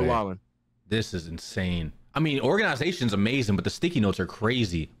no way. You're wildin'. This is insane. I mean, organization's amazing, but the sticky notes are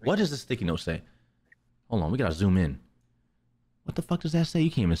crazy. What does the sticky note say? Hold on, we gotta zoom in. What the fuck does that say? You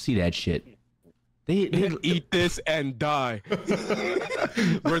can't even see that shit. They eat this and die.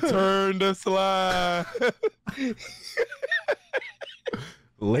 Return the slide.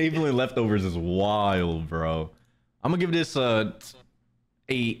 Labeling leftovers is wild, bro. I'm gonna give this a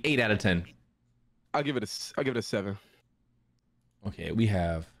 8 out of 10. I'll give it a 7. Okay, we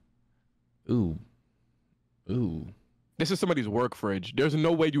have. Ooh. This is somebody's work fridge. There's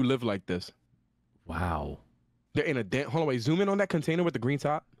no way you live like this. Wow. They're in a dent. Hold on, wait. Zoom in on that container with the green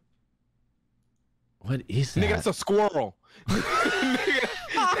top. What is that? Nigga, that's a squirrel.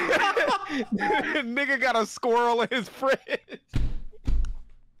 Nigga got a squirrel in his fridge.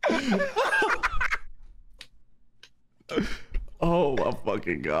 Oh my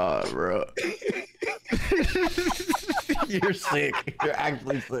fucking God, bro. You're sick. You're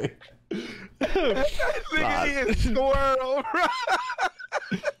actually sick. Nigga eating squirrel, bro.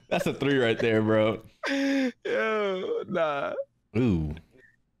 That's a 3 right there, bro. Yo, nah. Ooh.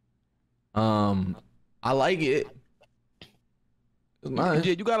 I like it. It's nice.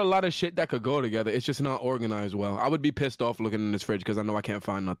 Yeah, you got a lot of shit that could go together. It's just not organized well. I would be pissed off looking in this fridge because I know I can't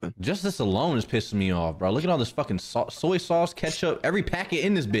find nothing. Just this alone is pissing me off, bro. Look at all this fucking soy sauce, ketchup, every packet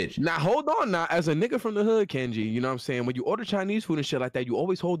in this bitch. Now, hold on now. As a nigga from the hood, Kenji, you know what I'm saying? When you order Chinese food and shit like that, you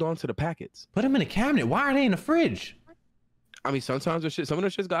always hold on to the packets. Put them in a cabinet. Why are they in the fridge? I mean, sometimes some of the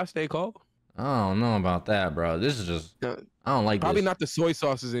shit's gotta stay cold. I don't know about that, bro. This is just, I don't like Probably this. not the soy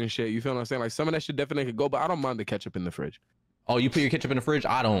sauces and shit. You feel what I'm saying? Like, some of that shit definitely could go, but I don't mind the ketchup in the fridge. Oh, you put your ketchup in the fridge?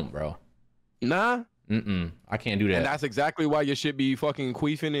 I don't, bro. Nah. I can't do that. And that's exactly why your shit be fucking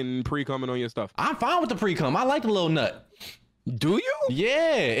queefing and pre-coming on your stuff. I'm fine with the pre-cum. I like the little nut. Do you?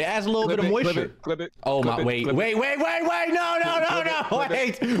 Yeah, it adds a little bit of moisture. Clip it. Oh my, wait. No. Wait. We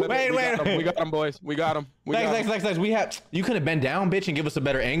got them, boys. We got them. Thanks. You could have bent down, bitch, and give us a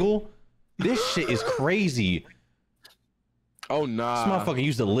better angle. This shit is crazy. Oh, nah. This motherfucker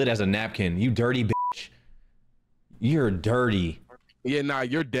used the lid as a napkin. You dirty bitch. You're dirty. Yeah, nah,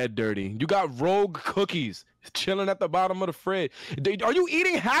 you're dead dirty. You got Rogue cookies chilling at the bottom of the fridge. Are you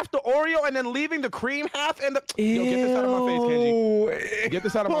eating half the Oreo and then leaving the cream half? And the... Yo, get this out of my face, Kenji. Get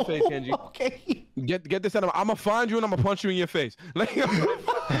this out of my face, Kenji. Okay. Get this out of my... I'm gonna find you and I'm gonna punch you in your face.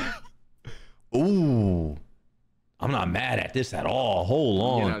 Ooh. I'm not mad at this at all. Hold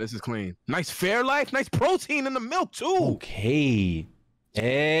on. Yeah, nah, this is clean. Nice Fairlife. Nice protein in the milk, too. Okay.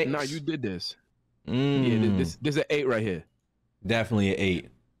 X. Nah, you did this. Yeah, this is an 8 right here. Definitely an 8.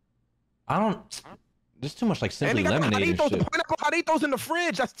 I don't. There's too much like And Simply they got the Lemonade and Jarritos, the shit. pineapple Jarritos in the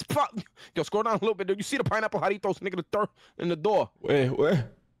fridge. That's yo, scroll down a little bit. You see the pineapple Jarritos, nigga, in the door. Where?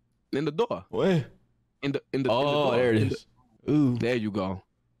 In the door. Where? In the Oh, door. there it is. Ooh. There you go.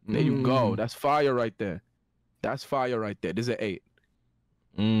 There you go. That's fire right there. That's fire right there. This is an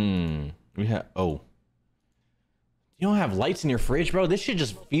 8. We have. Oh. You don't have lights in your fridge, bro. This shit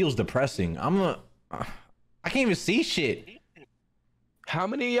just feels depressing. I can't even see shit. How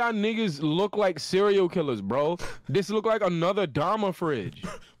many of y'all niggas look like serial killers, bro? This look like another Dharma fridge.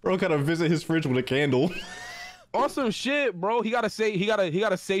 Bro gotta visit his fridge with a candle. Awesome shit, bro. He gotta say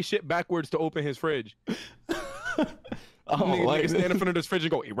shit backwards to open his fridge. Nigga stand in front of this fridge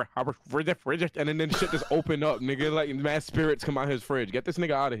and go, fridge, and then shit just open up, nigga. Like mad spirits come out his fridge. Get this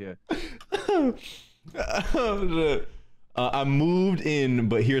nigga out of here. I moved in,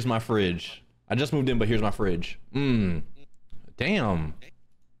 but here's my fridge. I just moved in, but here's my fridge. Damn.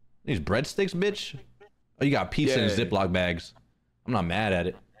 These breadsticks, bitch. Oh, you got pizza in Ziploc bags. I'm not mad at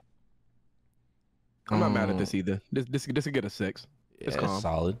it. I'm not mad at this either. This could get a 6. It's calm. It's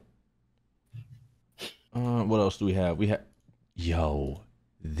solid. What else do we have? Yo,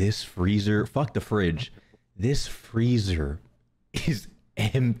 this freezer. Fuck the fridge. This freezer is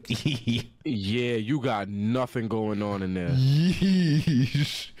empty. Yeah, you got nothing going on in there.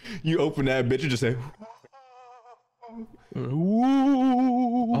 Yeesh. You open that bitch and just say,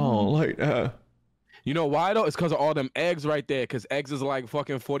 oh, like that. You know why though? It's because of all them eggs right there. Because eggs is like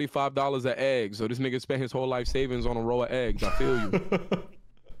fucking $45 an egg. So this nigga spent his whole life savings on a row of eggs. I feel you.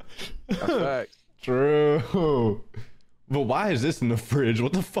 That's facts. True. But why is this in the fridge?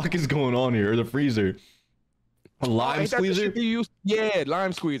 What the fuck is going on here? Or the freezer? A lime squeezer? Yeah,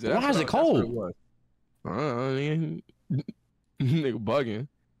 lime squeezer. Why is it cold? Nigga bugging.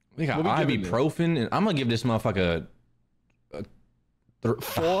 They got ibuprofen, and I'm gonna give this motherfucker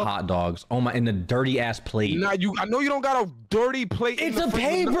 4 hot dogs. Oh my, in the dirty ass plate. Nah, I know you don't got a dirty plate. It's a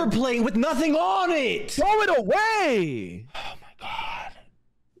paper plate with nothing on it. Throw it away. Oh my god.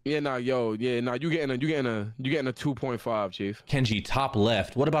 Yeah, nah, yo, yeah, nah. You getting a 2.5, Chief. Kenji, top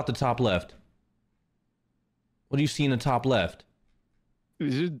left. What about the top left? What do you see in the top left?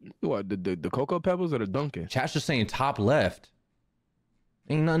 Is it what the Cocoa Pebbles or the Dunkin'? Chat's just saying top left.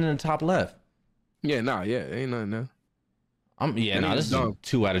 Ain't nothing in the top left. Yeah, nah, yeah, ain't nothing there. This is a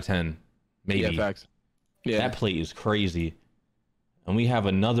 2 out of 10, maybe. Yeah, facts. Yeah, that plate is crazy, and we have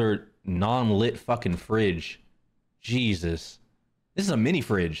another non-lit fucking fridge. Jesus, this is a mini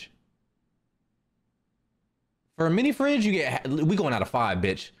fridge. For a mini fridge, we going out of 5,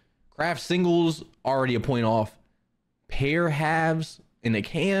 bitch. Craft singles already a point off. Pear halves in a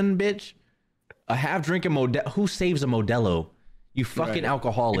can, bitch. A half drinking Modelo. Who saves a Modelo? You fucking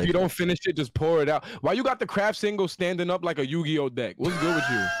alcoholic. If you don't finish it, just pour it out. Why you got the craft single standing up like a Yu-Gi-Oh deck? What's good with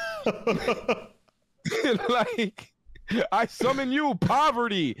you? Like, I summon you,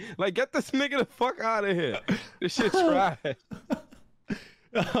 poverty. Like, get this nigga the fuck out of here. This shit's trash.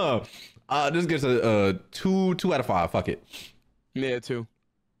 This gets a 2 out of 5. Fuck it. Yeah, 2.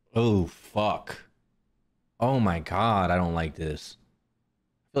 Oh fuck. Oh my god, I don't like this.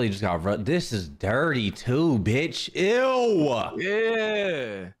 I feel you just got this is dirty too, bitch. Ew.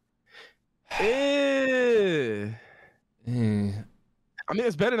 Yeah. Yeah. I mean,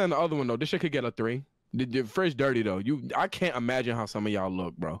 it's better than the other one though. This shit could get a 3. The fridge dirty though. I can't imagine how some of y'all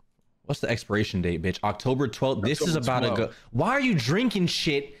look, bro. What's the expiration date, bitch? October 12th. This is about to go. Why are you drinking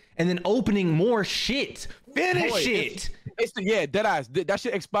shit and then opening more shit? Finish it. Yeah, dead eyes. That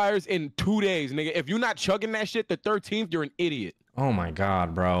shit expires in 2 days, nigga. If you're not chugging that shit the 13th, you're an idiot. Oh my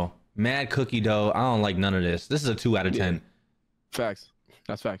god, bro. Mad cookie dough. I don't like none of this. This is a 2 out of 10. Facts.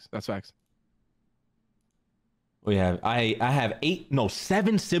 That's facts. That's facts. We have I have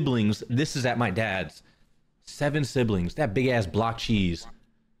 7 siblings. This is at my dad's. 7 siblings. That big ass block cheese.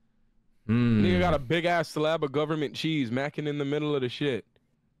 Nigga got a big ass slab of government cheese macking in the middle of the shit.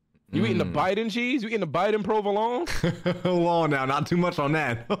 You eating the Biden cheese? You eating the Biden provolone? Hold on now, not too much on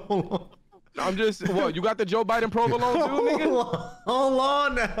that. Hold on. I'm just what? You got the Joe Biden provolone too, nigga? Hold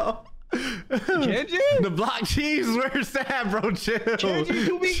on now. Kenji? The block cheese, where's that, bro? Chill. Kenji,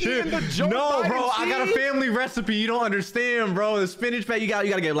 you be eating the Joe Biden bro, cheese? I got a family recipe. You don't understand, bro. The spinach pack, you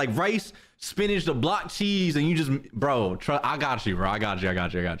gotta get like rice, spinach, the block cheese, and you just, bro. I got you, bro. I got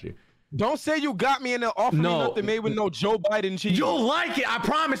you. Don't say you got me and then offer me nothing made with no Joe Biden cheese. You'll like it, I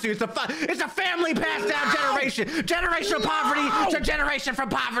promise you. It's a family passed down generation. Generational poverty to generation from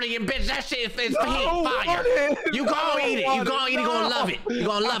poverty, and bitch, that shit is fire. You gonna eat it. You gonna love it. You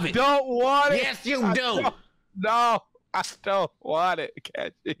gonna love it. Don't want it. Yes, you do. No. I don't want it,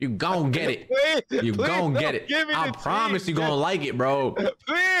 Kenji. You gon' get it. Please, You please gon' don't get it. give me I the promise cheese, you gonna like it, bro.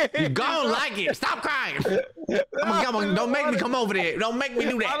 Please. You gon' like it. Stop crying. Come on, don't make me come over there. Don't make me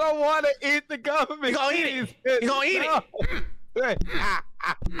do I that. don't want to eat the government. You gonna eat it. You gonna eat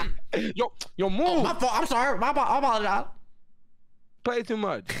it. Yo, move. Oh, my fault. I'm sorry. I apologize. Play too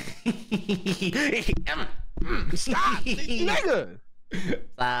much. Stop, nigga.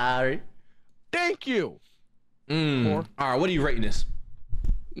 Sorry. Thank you. All right, what are you rating this?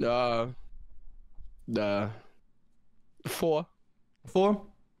 4. 4?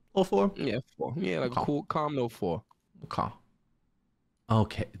 Oh, 4? Yeah, 4. Yeah, like Okay. a cool, calm, no 4.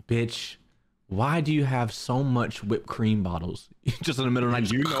 Okay, bitch. Why do you have so much whipped cream bottles? Just in the middle of the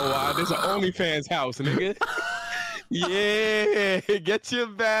night. You know why? This is an OnlyFans house, nigga. Yeah, get your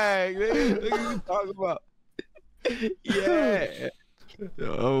bag, nigga. What are you talking about? Yeah.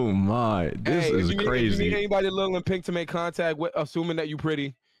 Oh my, this is if you crazy. need anybody little and pink to make contact with, assuming that you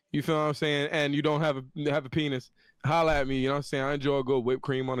pretty, you feel what I'm saying, and you don't have a penis, holla at me. You know what I'm saying? I enjoy a good whipped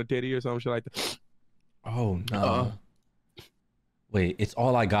cream on a titty or some shit like that. Oh no. Wait, it's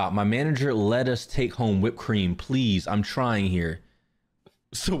all I got. My manager let us take home whipped cream. Please, I'm trying here.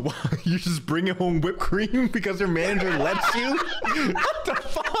 So why you just bringing home whipped cream because your manager lets you? What the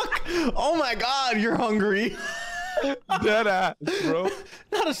fuck? Oh my god, you're hungry. Dead ass, bro.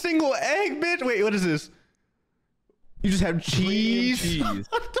 Not a single egg, bitch. Wait, what is this? You just have cheese?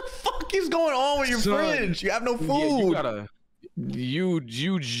 What the fuck is going on with your fridge? You have no food. Yeah,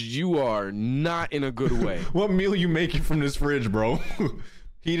 you are not in a good way. What meal you making from this fridge, bro?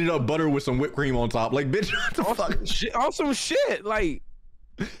 Heated up butter with some whipped cream on top. Like, bitch, what the fuck? On some shit. Like,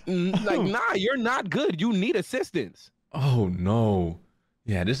 nah, you're not good. You need assistance. Oh no.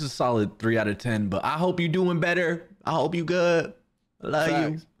 Yeah, this is solid 3 out of 10, but I hope you doing better. I hope you good. I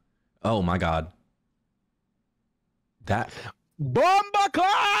love you. Oh my god. That Bomba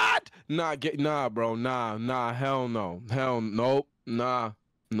clot! Nah, bro. Nah, hell no. Nope.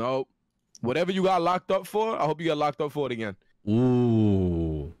 Nope. Whatever you got locked up for, I hope you get locked up for it again.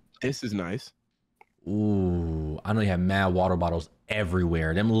 Ooh. This is nice. Ooh. I know you have mad water bottles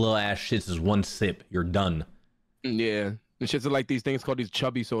everywhere. Them little ass shits is one sip. You're done. Yeah. The shits are like these things called these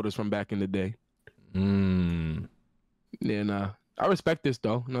chubby sodas from back in the day. Yeah, nah. I respect this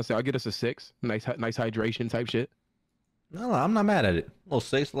though. You know, I'll get us a 6. Nice hydration type shit. No, I'm not mad at it. A little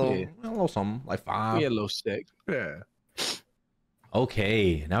 6, a little something, like 5. Yeah, a little 6. Yeah.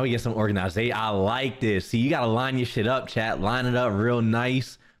 Okay, now we get some organization. I like this. See, you gotta line your shit up, chat. Line it up real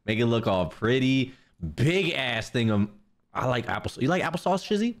nice. Make it look all pretty. Big ass thing of. I like applesauce. You like applesauce,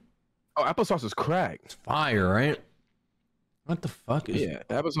 Shizzy? Oh, applesauce is crack. It's fire, right? What the fuck is? Yeah,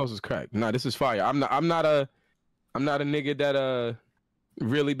 applesauce is crack. Nah, this is fire. I'm not a nigga that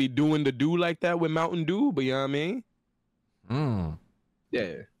really be doing the do like that with Mountain Dew, but you know what I mean?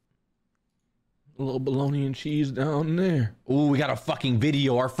 Yeah. A little bologna and cheese down there. Ooh, we got a fucking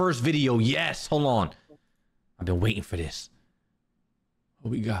video. Our first video. Yes. Hold on. I've been waiting for this.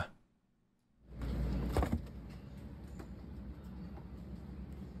 What we got?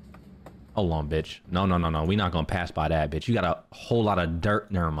 Hold on, bitch. No. We not gonna pass by that, bitch. You got a whole lot of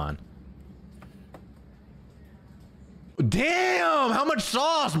dirt. Never mind. Damn! How much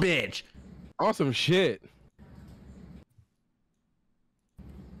sauce, bitch? Awesome shit.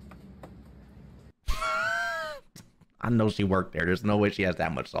 I know she worked there. There's no way she has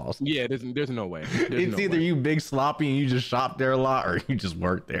that much sauce. Yeah, there's no way. It's either you big sloppy and you just shop there a lot, or you just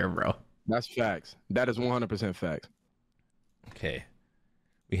work there, bro. That's facts. That is 100% facts. Okay.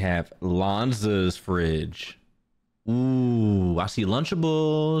 We have Lanza's fridge. Ooh, I see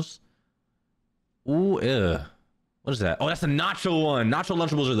Lunchables. Ooh, ew. What is that? Oh, that's a nacho one. Nacho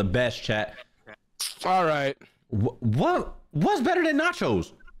Lunchables are the best, chat. All right. What's better than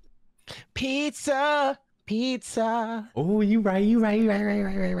nachos? Pizza. Oh, you right.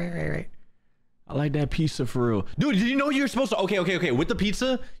 I like that pizza for real. Dude, did you know you're supposed to, okay. With the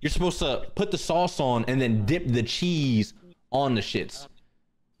pizza, you're supposed to put the sauce on and then dip the cheese on the shits.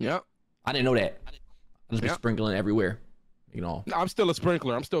 Yep. I didn't know that. I just be sprinkling everywhere. You know. I'm still a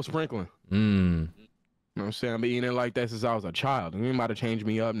sprinkler. I'm still sprinkling. You know what I'm saying? I've been eating it like that since I was a child. You might have changed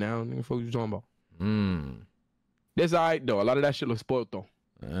me up now. What the fuck you talking about? This alright though. A lot of that shit looks spoiled though.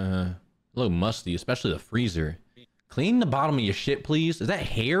 A little musty, especially the freezer. Clean the bottom of your shit, please. Is that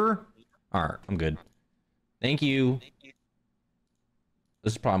hair? All right, I'm good. Thank you.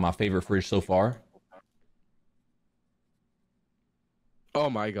 This is probably my favorite fridge so far. Oh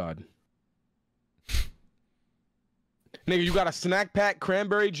my god. Nigga, you got a snack pack,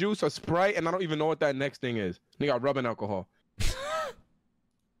 cranberry juice, a Sprite, and I don't even know what that next thing is. Nigga, got rubbing alcohol.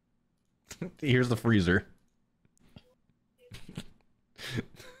 Here's the freezer.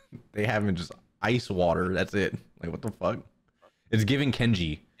 They having just ice water. That's it. Like, what the fuck? It's giving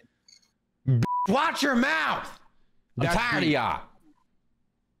Kenji. Watch your mouth. I'm tired of y'all.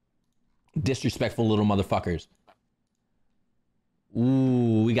 Disrespectful little motherfuckers.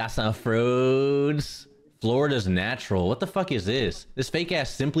 Ooh, we got some fruits. Florida's natural. What the fuck is this? This fake ass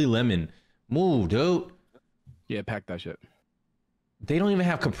Simply Lemon. Move, dude. Yeah, pack that shit. They don't even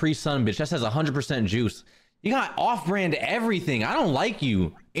have Capri Sun, bitch. That says 100% juice. You got off-brand everything. I don't like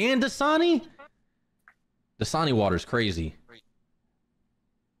you. And Dasani? Dasani water's crazy.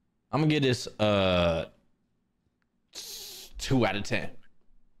 I'm gonna get this 2 out of 10.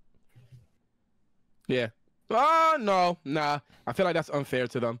 Yeah. Oh no, nah. I feel like that's unfair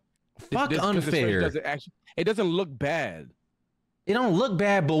to them. Fuck unfair. It doesn't look bad. It don't look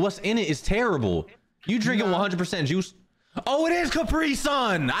bad, but what's in it is terrible. You drinking 100% juice? Oh, it is Capri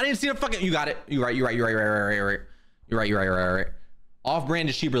Sun. I didn't see the fucking. You got it. You're right. You're right. Off-brand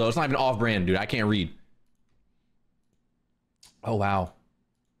is cheaper though. It's not even off-brand, dude. I can't read. Oh wow.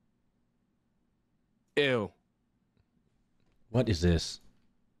 Ew. What is this?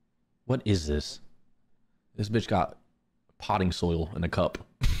 What is this? This bitch got potting soil in a cup.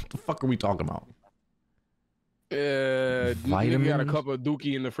 What the fuck are we talking about? Nigga got a cup of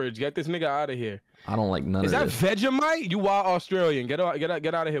dookie in the fridge. Get this nigga out of here. I don't like none of this. Is that Vegemite? You wild Australian. Get out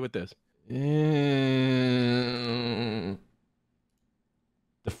of here with this.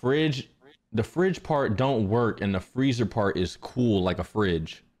 The fridge part don't work and the freezer part is cool like a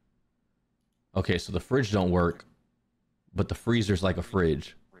fridge. Okay, so the fridge don't work, but the freezer's like a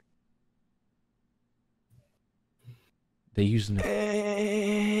fridge. They using it.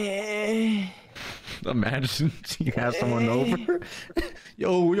 Imagine you have someone over.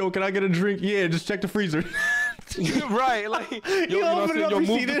 Yo, can I get a drink? Yeah, just check the freezer. Right, like yo,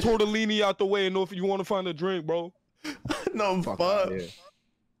 move the tortellini out the way and know if you want to find a drink, bro. No fuck.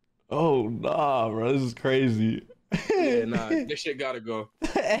 Oh nah, bro, this is crazy. Yeah, nah, this shit gotta go.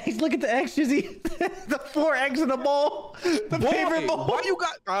 Eggs, look at the eggs, Jizzy. The 4 eggs in a bowl. The favorite bowl. Why you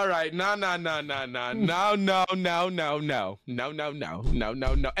got? All right, no. And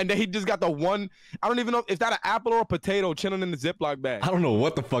then he just got the one. I don't even know if that an apple or a potato chilling in the Ziploc bag. I don't know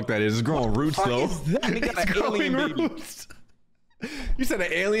what the fuck that is. It's growing roots though. And he got an alien baby. You said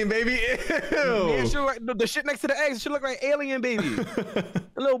an alien baby? Ew. Yeah, the shit next to the eggs should look like alien baby.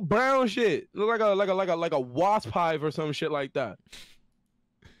 A little brown shit. Look like a wasp hive or some shit like that.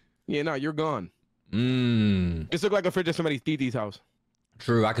 Yeah, no, you're gone. This look like a fridge at somebody's TT's house.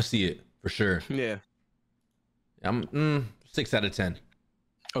 True, I can see it for sure. Yeah. I'm 6 out of 10.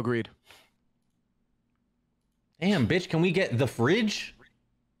 Agreed. Damn, bitch, can we get the fridge?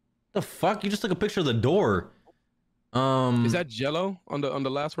 The fuck? You just took a picture of the door. Is that Jello on the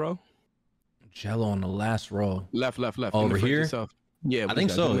last row? Jello on the last row. Left. Over here? Yeah, I think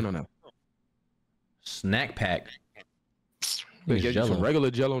so. Snack pack. Get you some regular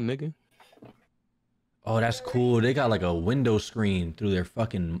Jello, nigga. Oh, that's cool. They got like a window screen through their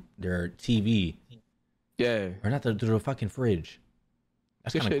TV. Yeah. Or not through the fucking fridge.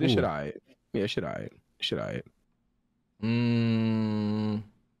 That's kind of cool. This shit alright. Yeah, shit alright.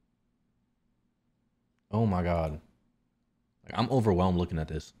 Oh my god. Like, I'm overwhelmed looking at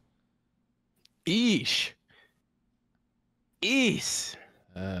this. Eesh. It's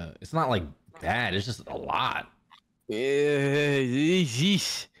not like bad. It's just a lot. Yeah.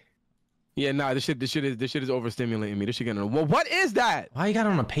 Yeah, nah. This shit is overstimulating me. This shit getting. Well, what is that? Why you got it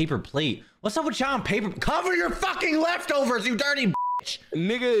on a paper plate? What's up with y'all on paper? Cover your fucking leftovers, you dirty bitch.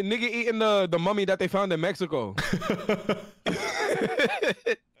 Nigga eating the mummy that they found in Mexico.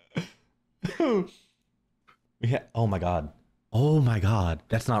 Yeah. Oh my god.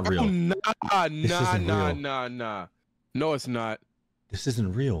 That's not real. Nah. No, it's not. This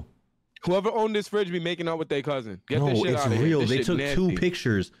isn't real. Whoever owned this fridge be making out with their cousin. Get this shit out of here. Real. They took nasty. 2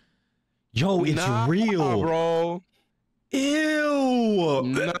 pictures. Yo, it's real, bro. Ew.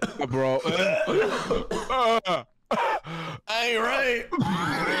 Nah, bro. Ain't right.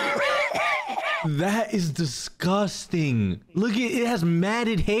 That is disgusting. Look, it has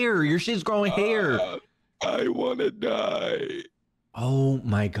matted hair. Your shit's growing hair. I wanna die. Oh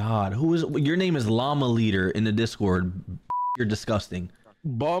my god. Your name is Llama Leader in the Discord. You're disgusting.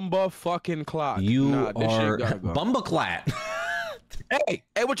 Bumba fucking clock. You are Bumba Clat. Hey,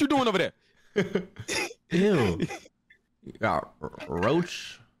 what you doing over there? Ew. You got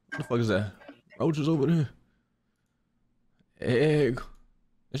roach. What the fuck is that? Roach is over there. Egg.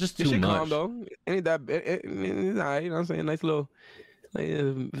 It's just too much. Calm though. Ain't that? It's all right. You know what I'm saying? Nice little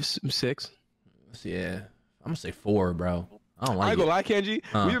 6. Yeah. I'm gonna say 4, bro. I don't I like ain't gonna it. lie, Kenji.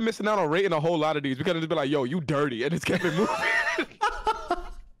 We've been missing out on rating a whole lot of these. We could have just been like, yo, you dirty, and it's kept it moving.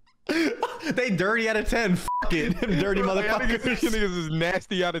 They dirty out of 10. Fuck it. Dirty Like, motherfuckers. niggas is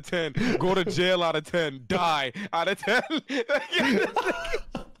nasty out of 10. Go to jail out of 10. Die out of 10.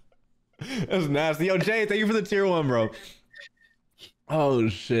 That's nasty. Yo, Jay, thank you for the tier 1, bro. Oh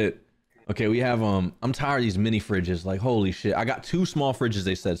shit. Okay, we have I'm tired of these mini fridges. Like, holy shit. I got 2 small fridges,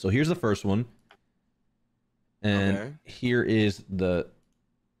 they said. So here's the first one. And here is the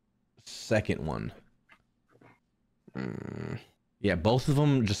second one. Yeah, both of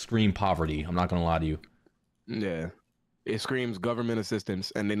them just scream poverty. I'm not gonna lie to you. Yeah. It screams government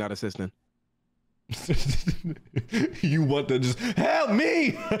assistance, and they're not assisting. You want to just help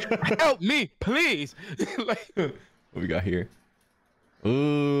me? Help me, please. Like, what we got here?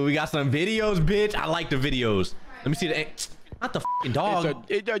 Ooh, we got some videos, bitch. I like the videos. Let me see the. Not the fucking dog.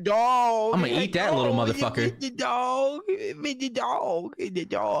 it's a dog. I'm gonna eat that little motherfucker. It's the dog. It's the dog. It's the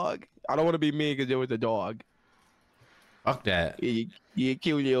dog. I don't want to be mean because it was a dog. Fuck that. You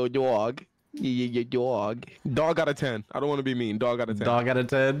cute little dog. You dog. Dog out of 10. I don't want to be mean. Dog out of 10. Dog out of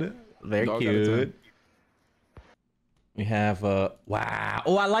 10. They're Dog out of 10. cute. We have wow.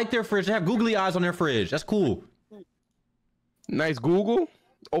 Oh, I like their fridge. They have googly eyes on their fridge. That's cool. Nice Google.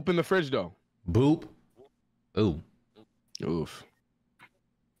 Open the fridge though. Boop. Ooh. Oof.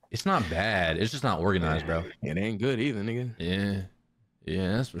 It's not bad. It's just not organized, bro. It ain't good either, nigga. Yeah.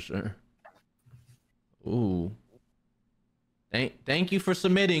 Yeah, that's for sure. Ooh. Thank you for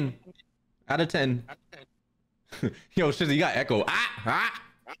submitting. Out of 10. Yo, Shizzy, you got echo.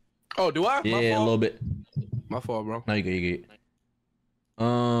 Oh, do I? Yeah, a little bit. My fault, bro. No, you get.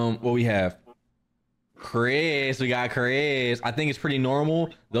 What we have? Chris, we got Chris. I think it's pretty normal.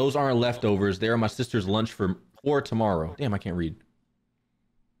 Those aren't leftovers. They are my sister's lunch for tomorrow. Damn, I can't read.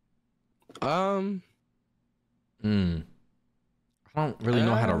 I don't really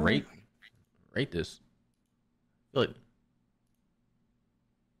know how to rate this. Look.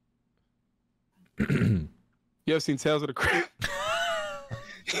 You ever seen Tales of the Crypt?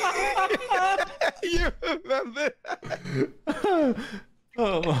 You remember?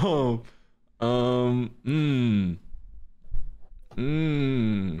 I'm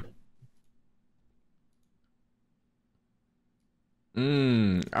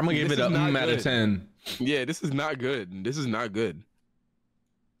gonna give it a out of 10. Yeah, this is not good. This is not good.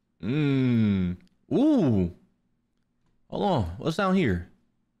 Ooh. Hold on. What's down here?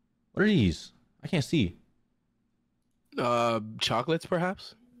 What are these? I can't see. Chocolates,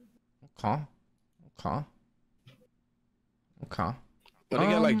 perhaps? Okay. But they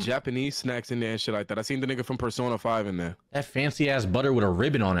got like Japanese snacks in there and shit like that. I seen the nigga from Persona 5 in there. That fancy ass butter with a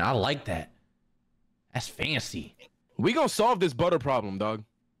ribbon on it. I like that. That's fancy. We gonna solve this butter problem, dog.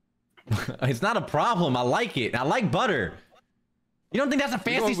 It's not a problem. I like it. I like butter. You don't think that's a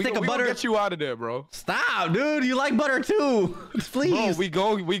fancy stick of butter? We gonna get you out of there, bro. Stop, dude. You like butter too. Please.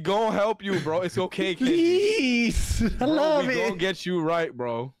 Bro, we gonna help you, bro. It's okay, Kenji. Please. I love it. We gonna get you right,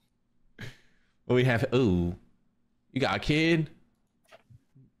 bro. What we have? Ooh. You got a kid?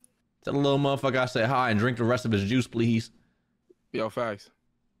 Tell the little motherfucker I said hi and drink the rest of his juice, please. Yo, facts.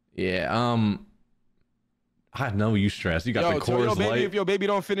 Yeah, I know you stressed. You got the Coors Light. If your baby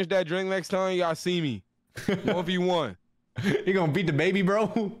don't finish that drink next time, you gotta see me. 1v1. You gonna beat the baby,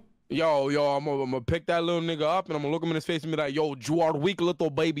 bro? Yo, I'm gonna pick that little nigga up and I'm gonna look him in his face and be like, yo, you are weak little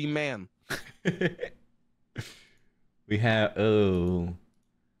baby man. We have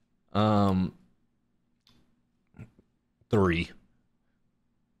 3.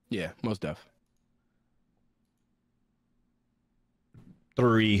 Yeah, most def.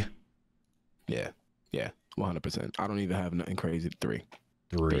 3. Yeah, 100%. I don't even have nothing crazy. 3.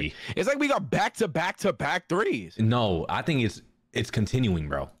 3. It's like we got back to back to back 3s. No, I think it's continuing,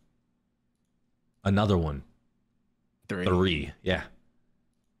 bro. Another one. 3. Yeah.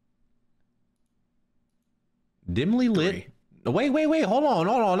 Dimly lit. Wait. Hold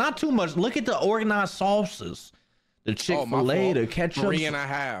on. Not too much. Look at the organized sauces. The Chick-fil-A, the ketchup.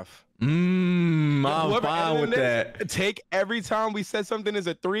 3.5. I'm fine with that. Take every time we said something is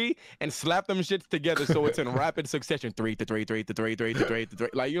a 3 and slap them shits together so it's in rapid succession. 3 to 3, 3 to 3, 3 to 3 to 3.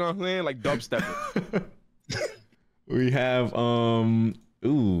 Like, you know what I'm saying? Like dubstep. We have 3.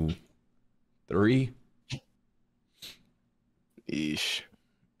 Eesh.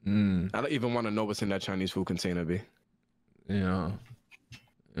 I don't even want to know what's in that Chinese food container, B. Yeah.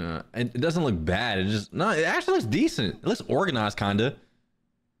 And it doesn't look bad. It actually looks decent. It looks organized, kinda.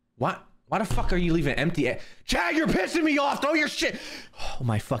 Why the fuck are you leaving empty? Chad, you're pissing me off. Throw your shit. Oh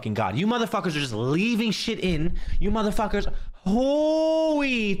my fucking God. You motherfuckers are just leaving shit in. You motherfuckers.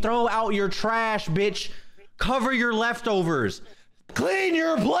 Holy, throw out your trash, bitch. Cover your leftovers. Clean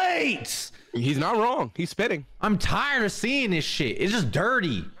your plates. He's not wrong. He's spitting. I'm tired of seeing this shit. It's just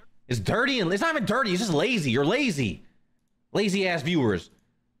dirty. It's dirty and it's not even dirty. It's just lazy. You're lazy. Lazy ass viewers.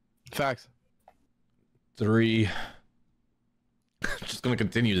 Facts. 3. Just gonna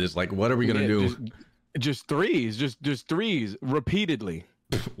continue this. Like, what are we gonna do? Just threes. Just threes repeatedly.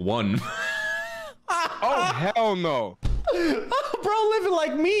 1. Oh hell no. Bro, living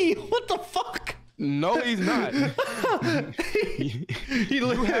like me. What the fuck? No, he's not.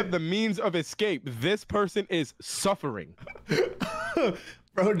 You have the means of escape. This person is suffering.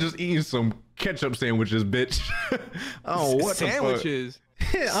 Bro, just eating some ketchup sandwiches, bitch. Oh, what sandwiches?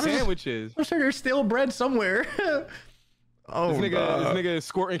 The fuck? Sandwiches. I'm sure there's still bread somewhere. Oh, this nigga is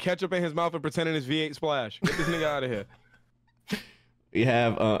squirting ketchup in his mouth and pretending it's V8 Splash. Get this nigga out of here. We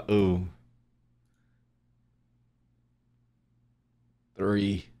have ooh.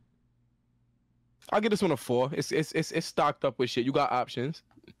 3. I'll give this one a 4. It's stocked up with shit. You got options.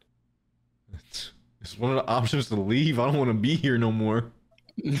 It's one of the options to leave. I don't want to be here no more.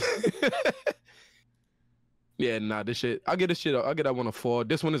 Yeah, nah, this shit. I'll get that one a 4.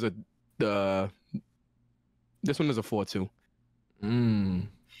 This one is a 4 too.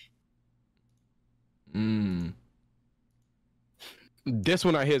 This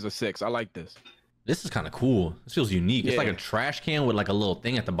one I hear is a 6. I like this. This is kind of cool. This feels unique. It's like a trash can with like a little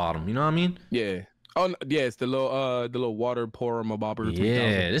thing at the bottom. You know what I mean? Yeah. Oh yeah, it's the little water pourer mobopper.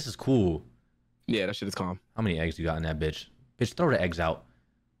 Yeah, this is cool. Yeah, that shit is calm. How many eggs you got in that bitch? Bitch, throw the eggs out.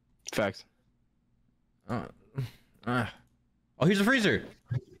 Facts. Oh, here's the freezer.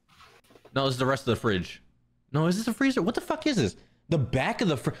 No, this is the rest of the fridge. No, is this a freezer? What the fuck is this? The back of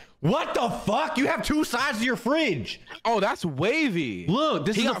the fridge. What the fuck? You have 2 sides of your fridge. Oh, that's wavy. Look,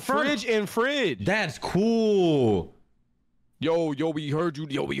 this is a fridge and fridge. That's cool. Yo, we heard you.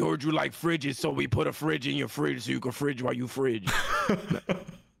 Yo, we heard you like fridges, so we put a fridge in your fridge so you can fridge while you fridge.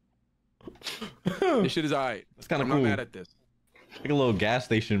 This shit is alright. That's kind of cool. cool. I'm not mad at this. Like a little gas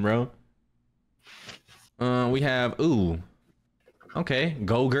station, bro. We have okay,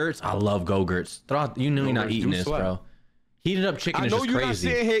 Go-Gurts. I love Go-Gurts. You knew you're not eating this, bro. Heated up chicken is just crazy. I know you're not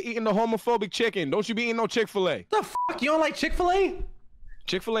sitting here eating the homophobic chicken. Don't you be eating no Chick-fil-A? The fuck? You don't like Chick-fil-A?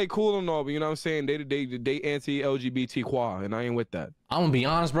 Chick-fil-A cool and all, but you know what I'm saying? They anti-LGBT and I ain't with that. I'm gonna be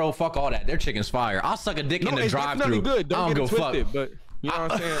honest, bro. Fuck all that. Their chicken's fire. I'll suck a dick in the drive-thru. Good. Don't get it twisted, fuck. but you know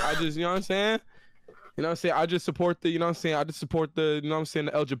what I'm saying? You know what I'm saying? You know what I'm saying? I just support the, you know what I'm saying? I just support the, you know what I'm saying,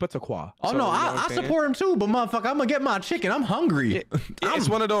 the LGBT. Oh, so, no, I support him too, but motherfucker, I'm gonna get my chicken. I'm hungry. It's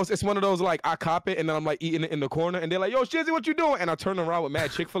one of those, like, I cop it and then I'm like eating it in the corner and they're like, yo, Shizzy, what you doing? And I turn around with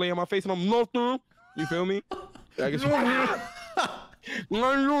mad Chick-fil-A in my face and I'm nothing. You feel me? I guess are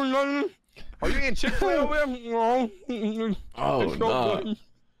you eating Chick-fil-A over here? No. Oh,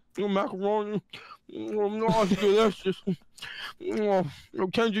 no. Macaroni. No, delicious. Yo,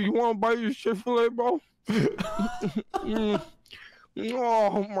 Kenji, you want to buy your Chick-fil-A, bro? Oh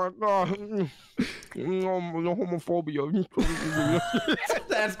my god. No homophobia.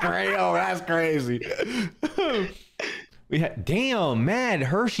 That's crazy. Oh, that's crazy. We had damn mad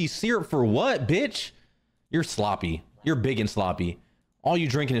Hershey syrup for what, bitch? You're sloppy. You're big and sloppy. All you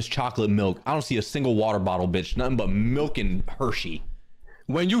drinking is chocolate milk. I don't see a single water bottle, bitch. Nothing but milk and Hershey.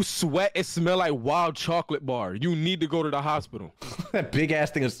 When you sweat, it smell like wild chocolate bar. You need to go to the hospital. That big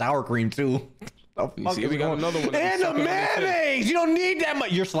ass thing of sour cream too. You see, we got another one. And the mayonnaise. You don't need that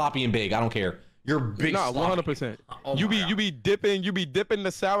much. You're sloppy and big. I don't care. You're big. Nah, 100%. Oh you be dipping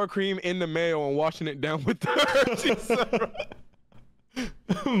the sour cream in the mayo and washing it down with the Hershey syrup.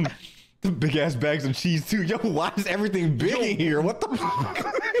 The big ass bags of cheese too. Yo, why is everything big in here? What the fuck?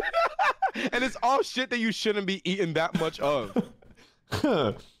 And it's all shit that you shouldn't be eating that much of.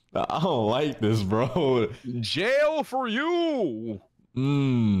 I don't like this, bro. Jail for you.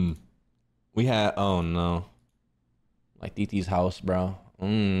 We had, oh no, like Titi's house, bro. I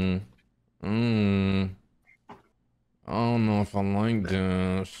don't know if I like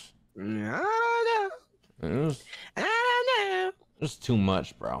this. I don't know. It's too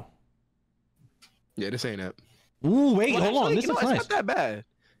much, bro. Yeah, this ain't it. Ooh, wait, hold on. This is nice. It's not that bad.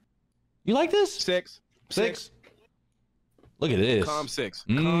 You like this? 6. Look at this. Calm 6.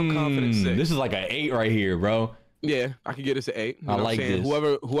 Calm confident 6. This is like an 8 right here, bro. Yeah, I could get this at 8. You know I like what I'm saying?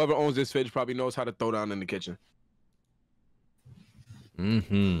 this. Whoever owns this fridge probably knows how to throw down in the kitchen.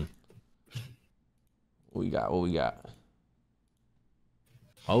 What we got?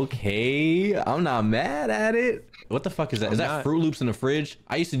 Okay, I'm not mad at it. What the fuck is that? Is that Fruit Loops in the fridge?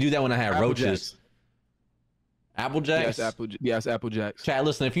 I used to do that when I had roaches. Apple Jacks. Yes, Apple Jacks. Chat,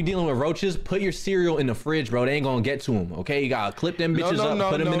 listen, if you're dealing with roaches, put your cereal in the fridge, bro. They ain't gonna get to them, okay? You gotta clip them bitches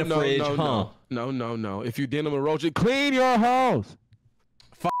up, put them in the fridge, No. If you're dealing with roaches, clean your house.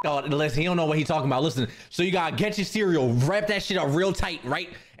 Fuck all, listen, he don't know what he talking about. Listen, so you gotta get your cereal, wrap that shit up real tight, right?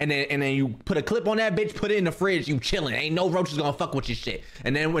 And then you put a clip on that bitch, put it in the fridge, you chilling. Ain't no roaches gonna fuck with your shit.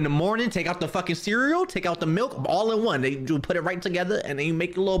 And then in the morning, take out the fucking cereal, take out the milk, all in one. They do put it right together, and then you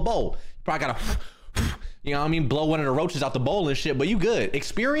make a little bowl. You probably gotta, you know what I mean, blow one of the roaches out the bowl and shit, but you good.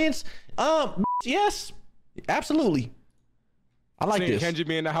 Experience? Yes, absolutely. I like this. Kenji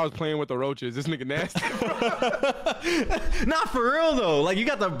be in the house playing with the roaches. This nigga nasty. Not for real though. Like you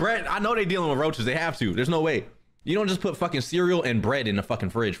got the bread. I know they dealing with roaches. They have to. There's no way. You don't just put fucking cereal and bread in the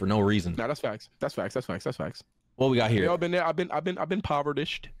fucking fridge for no reason. Nah, that's facts. That's facts. What we got here? Y'all been there. I've been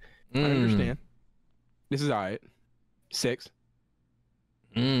impoverished. I understand. This is all right. 6.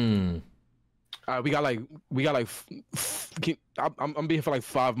 We got like I'm be here for like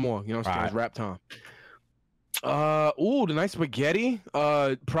 5 more. You know what I'm saying? It's rap time. Ooh, the nice spaghetti.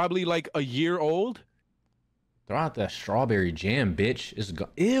 Probably like a year old. Throw out that strawberry jam, bitch.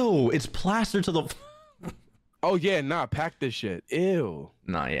 Ew, it's plastered to the. Oh yeah, nah, pack this shit. Ew.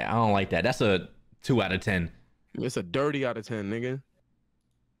 Nah, yeah, I don't like that. That's a 2 out of 10. It's a dirty out of 10, nigga.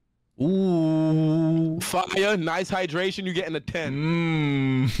 Ooh. Fire, nice hydration. You getting a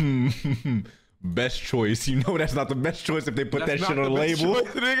 10. Best choice. You know that's not the best choice if they put that shit on the label.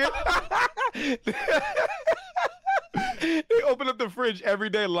 Choice, nigga. They open up the fridge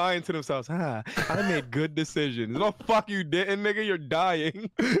every day lying to themselves. I made good decisions. No, fuck you didn't, nigga. You're dying.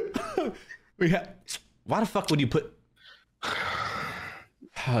 Why the fuck would you put...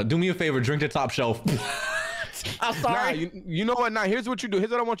 Do me a favor, drink the top shelf. I'm sorry. Nah, you know what? Now, here's what you do.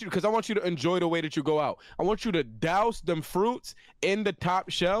 Here's what I want you to do, because I want you to enjoy the way that you go out. I want you to douse them fruits in the top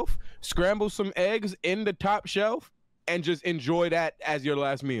shelf, scramble some eggs in the top shelf, and just enjoy that as your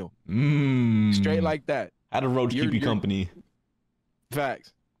last meal. Straight like that. How the roach keep you company?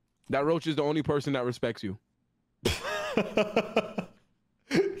 Facts. That roach is the only person that respects you.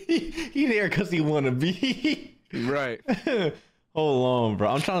 he there because he want to be. Right. Hold on, bro.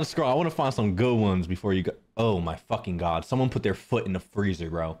 I'm trying to scroll. I want to find some good ones before you go. Oh, my fucking God. Someone put their foot in the freezer,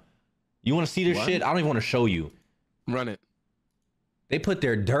 bro. You want to see this shit? I don't even want to show you. Run it. They put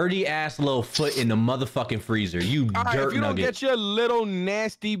their dirty ass little foot in the motherfucking freezer. You dirt nugget. If you don't get your little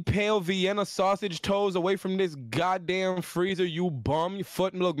nasty pale Vienna sausage toes away from this goddamn freezer, you bum. Your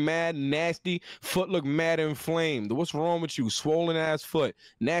foot look mad nasty. Foot look mad inflamed. What's wrong with you? Swollen ass foot.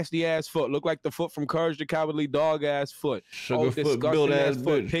 Nasty ass foot. Look like the foot from Courage the Cowardly Dog ass foot. Sugar foot, build ass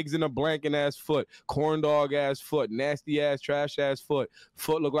foot. Pigs in a blanket ass foot. Corn dog ass foot. Nasty ass, trash ass foot.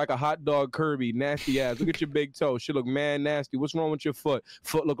 Foot look like a hot dog Kirby. Nasty ass. Look at your big toe. Shit look mad nasty. What's wrong with your foot?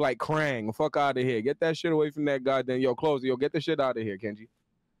 Foot look like Krang. Fuck out of here. Get that shit away from that goddamn. Yo, close it. Yo, get the shit out of here, Kenji.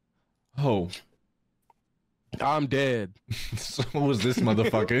 Oh. I'm dead. So was this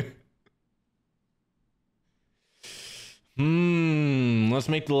motherfucker? Let's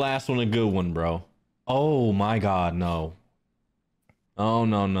make the last one a good one, bro. Oh my God, no. Oh,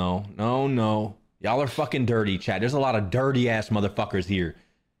 no. Y'all are fucking dirty, chat. There's a lot of dirty ass motherfuckers here.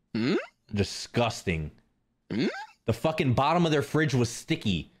 Disgusting. The fucking bottom of their fridge was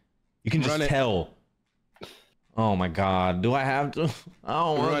sticky. You can just tell. Oh my God. Do I have to? I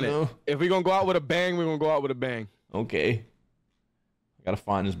don't want to. If we're going to go out with a bang, we're going to go out with a bang. Okay. I gotta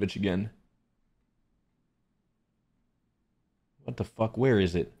find this bitch again. What the fuck? Where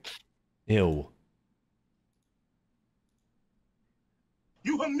is it? Ew.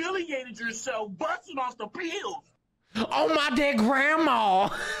 You humiliated yourself busting off the pills. Oh, my dead grandma.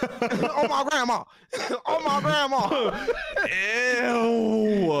 Oh, my grandma. Oh, my grandma.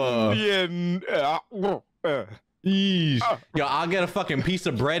 Ew. Yeah. Yo, I'll get a fucking piece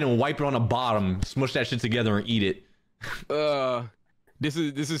of bread and wipe it on the bottom, smush that shit together and eat it. This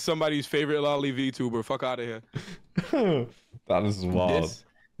is somebody's favorite lolly VTuber. Fuck out of here. That is wild.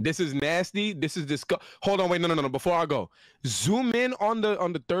 This is nasty. This is disgusting. Hold on, wait, no. Before I go, zoom in on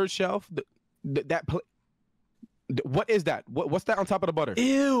the third shelf. What is that? What's that on top of the butter?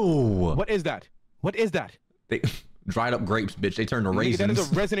 Ew. What is that? What is that? They dried up grapes, bitch. They turned to raisins. That is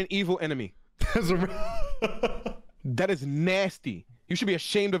a Resident Evil enemy. That is nasty. You should be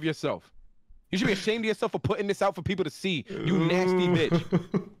ashamed of yourself. You should be ashamed of yourself for putting this out for people to see. You nasty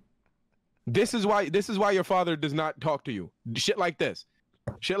bitch. This is why your father does not talk to you. Shit like this.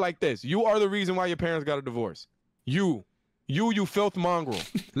 Shit like this. You are the reason why your parents got a divorce. You filth mongrel.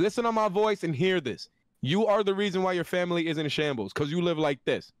 Listen to my voice and hear this. You are the reason why your family is in shambles, because you live like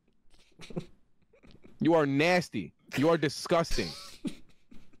this. You are nasty. You are disgusting.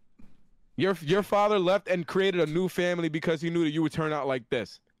 Your father left and created a new family because he knew that you would turn out like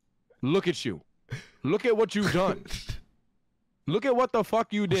this. Look at you. Look at what you've done. Look at what the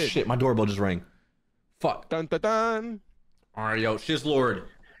fuck you did. Oh, shit, my doorbell just rang. Fuck. Dun dun dun. All right, yo, Shizzlord.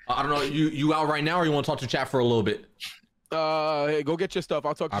 I don't know, you out right now or you want to talk to chat for a little bit? Hey, go get your stuff.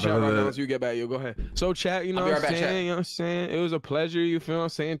 I'll talk to chat right now once you get back. Yo, go ahead. So chat, you know what I'm saying? You know what I'm saying? It was a pleasure, you feel what I'm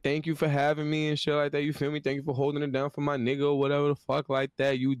saying? Thank you for having me and shit like that. You feel me? Thank you for holding it down for my nigga or whatever the fuck like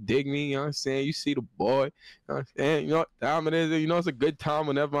that. You dig me, you know what I'm saying? You see the boy. You know what I'm saying? You know what time it is? You know it's a good time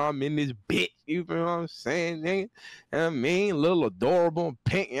whenever I'm in this bitch. You feel what I'm saying, nigga? And I mean, little adorable and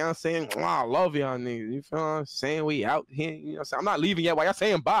pink, you know what I'm saying? Oh, I love y'all niggas. You feel what I'm saying? We out here, you know what I'm saying? I'm not leaving yet. Why y'all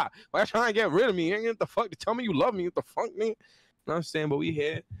saying bye? Why y'all trying to get rid of me? You ain't get the fuck to tell me you love me. What the fuck, nigga? You know what I'm saying? But we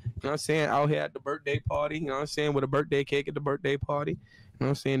here, you know what I'm saying, out here at the birthday party, you know what I'm saying, with a birthday cake at the birthday party, you know what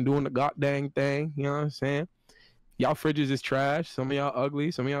I'm saying, doing the goddamn thing, you know what I'm saying? Y'all fridges is trash. Some of y'all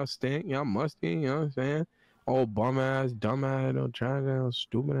ugly. Some of y'all stink. Y'all musty, you know what I'm saying? Old bum ass, dumb ass, trash ass,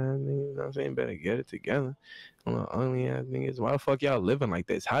 stupid ass niggas, you know what I'm saying? Better get it together. Ugly ass niggas. Why the fuck y'all living like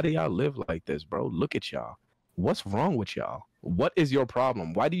this? How do y'all live like this, bro? Look at y'all. What's wrong with y'all? What is your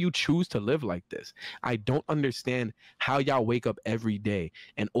problem? Why do you choose to live like this? I don't understand how y'all wake up every day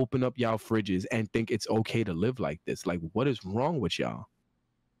and open up y'all fridges and think it's okay to live like this. Like, what is wrong with y'all?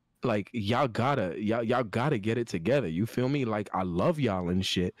 Like, y'all gotta get it together. You feel me? Like, I love y'all and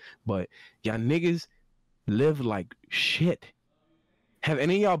shit, but y'all niggas live like shit. Have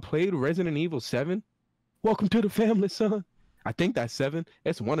any of y'all played Resident Evil 7? Welcome to the family, son. I think that's 7.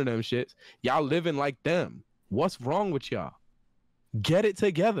 It's one of them shits. Y'all living like them. What's wrong with y'all? Get it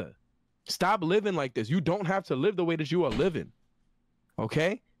together. Stop living like this. You don't have to live the way that you are living.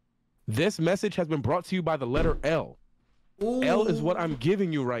 Okay? This message has been brought to you by the letter L. Ooh. L is what I'm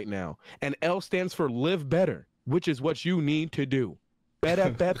giving you right now. And L stands for live better, which is what you need to do. Better.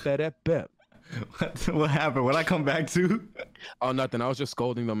 What happened? What I come back to? Oh, nothing. I was just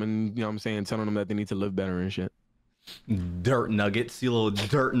scolding them and, you know what I'm saying, telling them that they need to live better and shit. Dirt nuggets. You little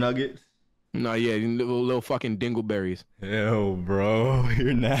dirt nuggets. No, yeah, little fucking dingleberries. Ew, bro,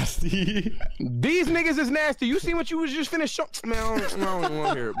 you're nasty. These niggas is nasty. You see what you was just finished? Man, I don't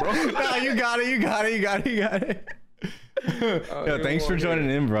want to hear it, bro. No, you got it. Yo, thanks for joining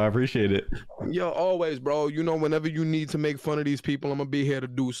in, bro. I appreciate it. Yo, always, bro. You know, whenever you need to make fun of these people, I'm gonna be here to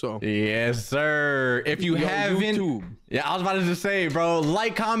do so. Yes, sir. If you haven't, YouTube. Yeah, I was about to just say, bro,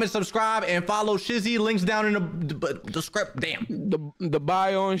 like, comment, subscribe, and follow Shizzy. Links down in the script. Damn. The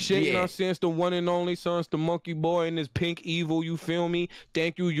bio and shit, you know what I'm saying? It's the one and only son. It's the monkey boy and his pink evil, you feel me?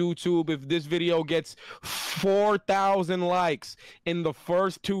 Thank you, YouTube. If this video gets 4,000 likes in the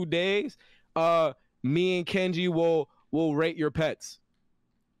first 2 days, me and Kenji will rate your pets.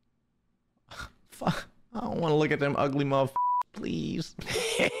 Fuck. I don't want to look at them ugly motherfuckers, please.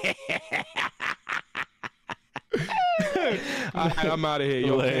 I'm out of here.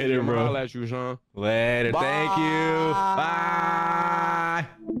 Yo, later, bro. I'll let you, Sean. Later. Bye. Thank you. Bye.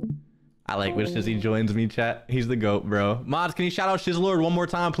 I like when Shizzy joins me, chat. He's the GOAT, bro. Mods, can you shout out Shizzlord one more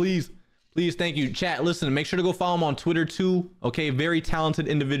time, please? Please, thank you. Chat, listen, make sure to go follow him on Twitter, too. Okay, very talented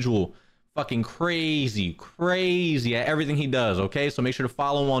individual. Fucking crazy at everything he does, okay? So make sure to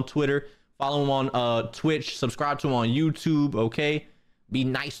follow him on Twitter, follow him on Twitch, subscribe to him on YouTube, okay? Be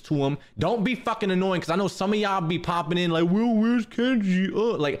nice to him. Don't be fucking annoying, because I know some of y'all be popping in like, well, where's Kenji?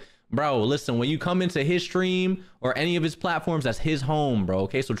 Like, bro, listen, when you come into his stream or any of his platforms, that's his home, bro,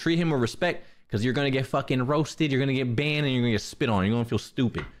 okay? So treat him with respect, because you're going to get fucking roasted, you're going to get banned, and you're going to get spit on. You're going to feel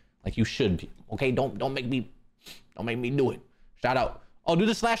stupid, like you should be, okay? Don't make me do it. Shout out. Oh, do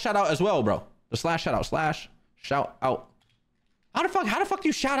the slash shout out as well, bro. The slash shout out. How the fuck do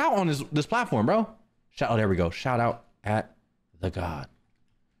you shout out on this platform, bro? Shout out, there we go. Shout out at the God.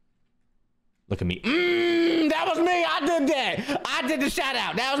 Look at me. That was me. I did that. I did the shout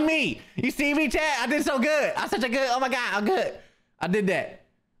out. That was me. You see me, chat? I did so good. I'm such a good, oh my God, I'm good. I did that.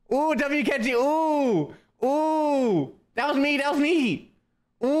 Ooh, W Kenji. Ooh. That was me.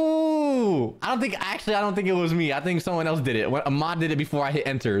 Ooh, I don't think it was me. I think someone else did it. A mod did it before I hit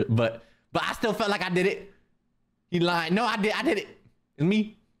enter, but I still felt like I did it. He lied. No, I did it. It's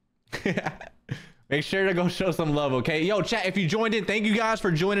me. Make sure to go show some love, okay? Yo, chat, if you joined in, thank you guys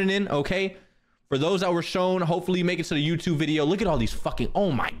for joining in, okay? For those that were shown, hopefully you make it to the YouTube video. Look at all these fucking,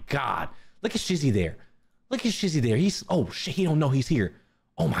 oh my God. Look at Shizzy there. He's, oh shit, he don't know he's here.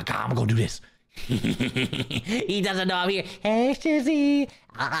 Oh my God, I'm gonna go do this. He doesn't know I'm here. Hey, Shizzy.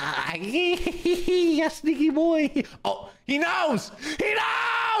 Yes, sneaky boy. Oh, he knows. No!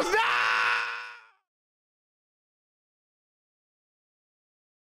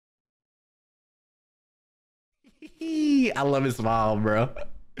 I love his smile, bro.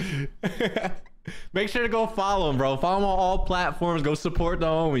 Make sure to go follow him, bro. Follow him on all platforms. Go support the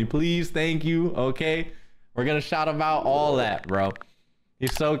homie, please. Thank you. Okay, we're gonna shout him out, all that, bro.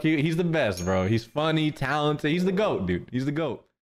 He's so cute. He's the best, bro. He's funny, talented. He's the GOAT, dude. He's the GOAT.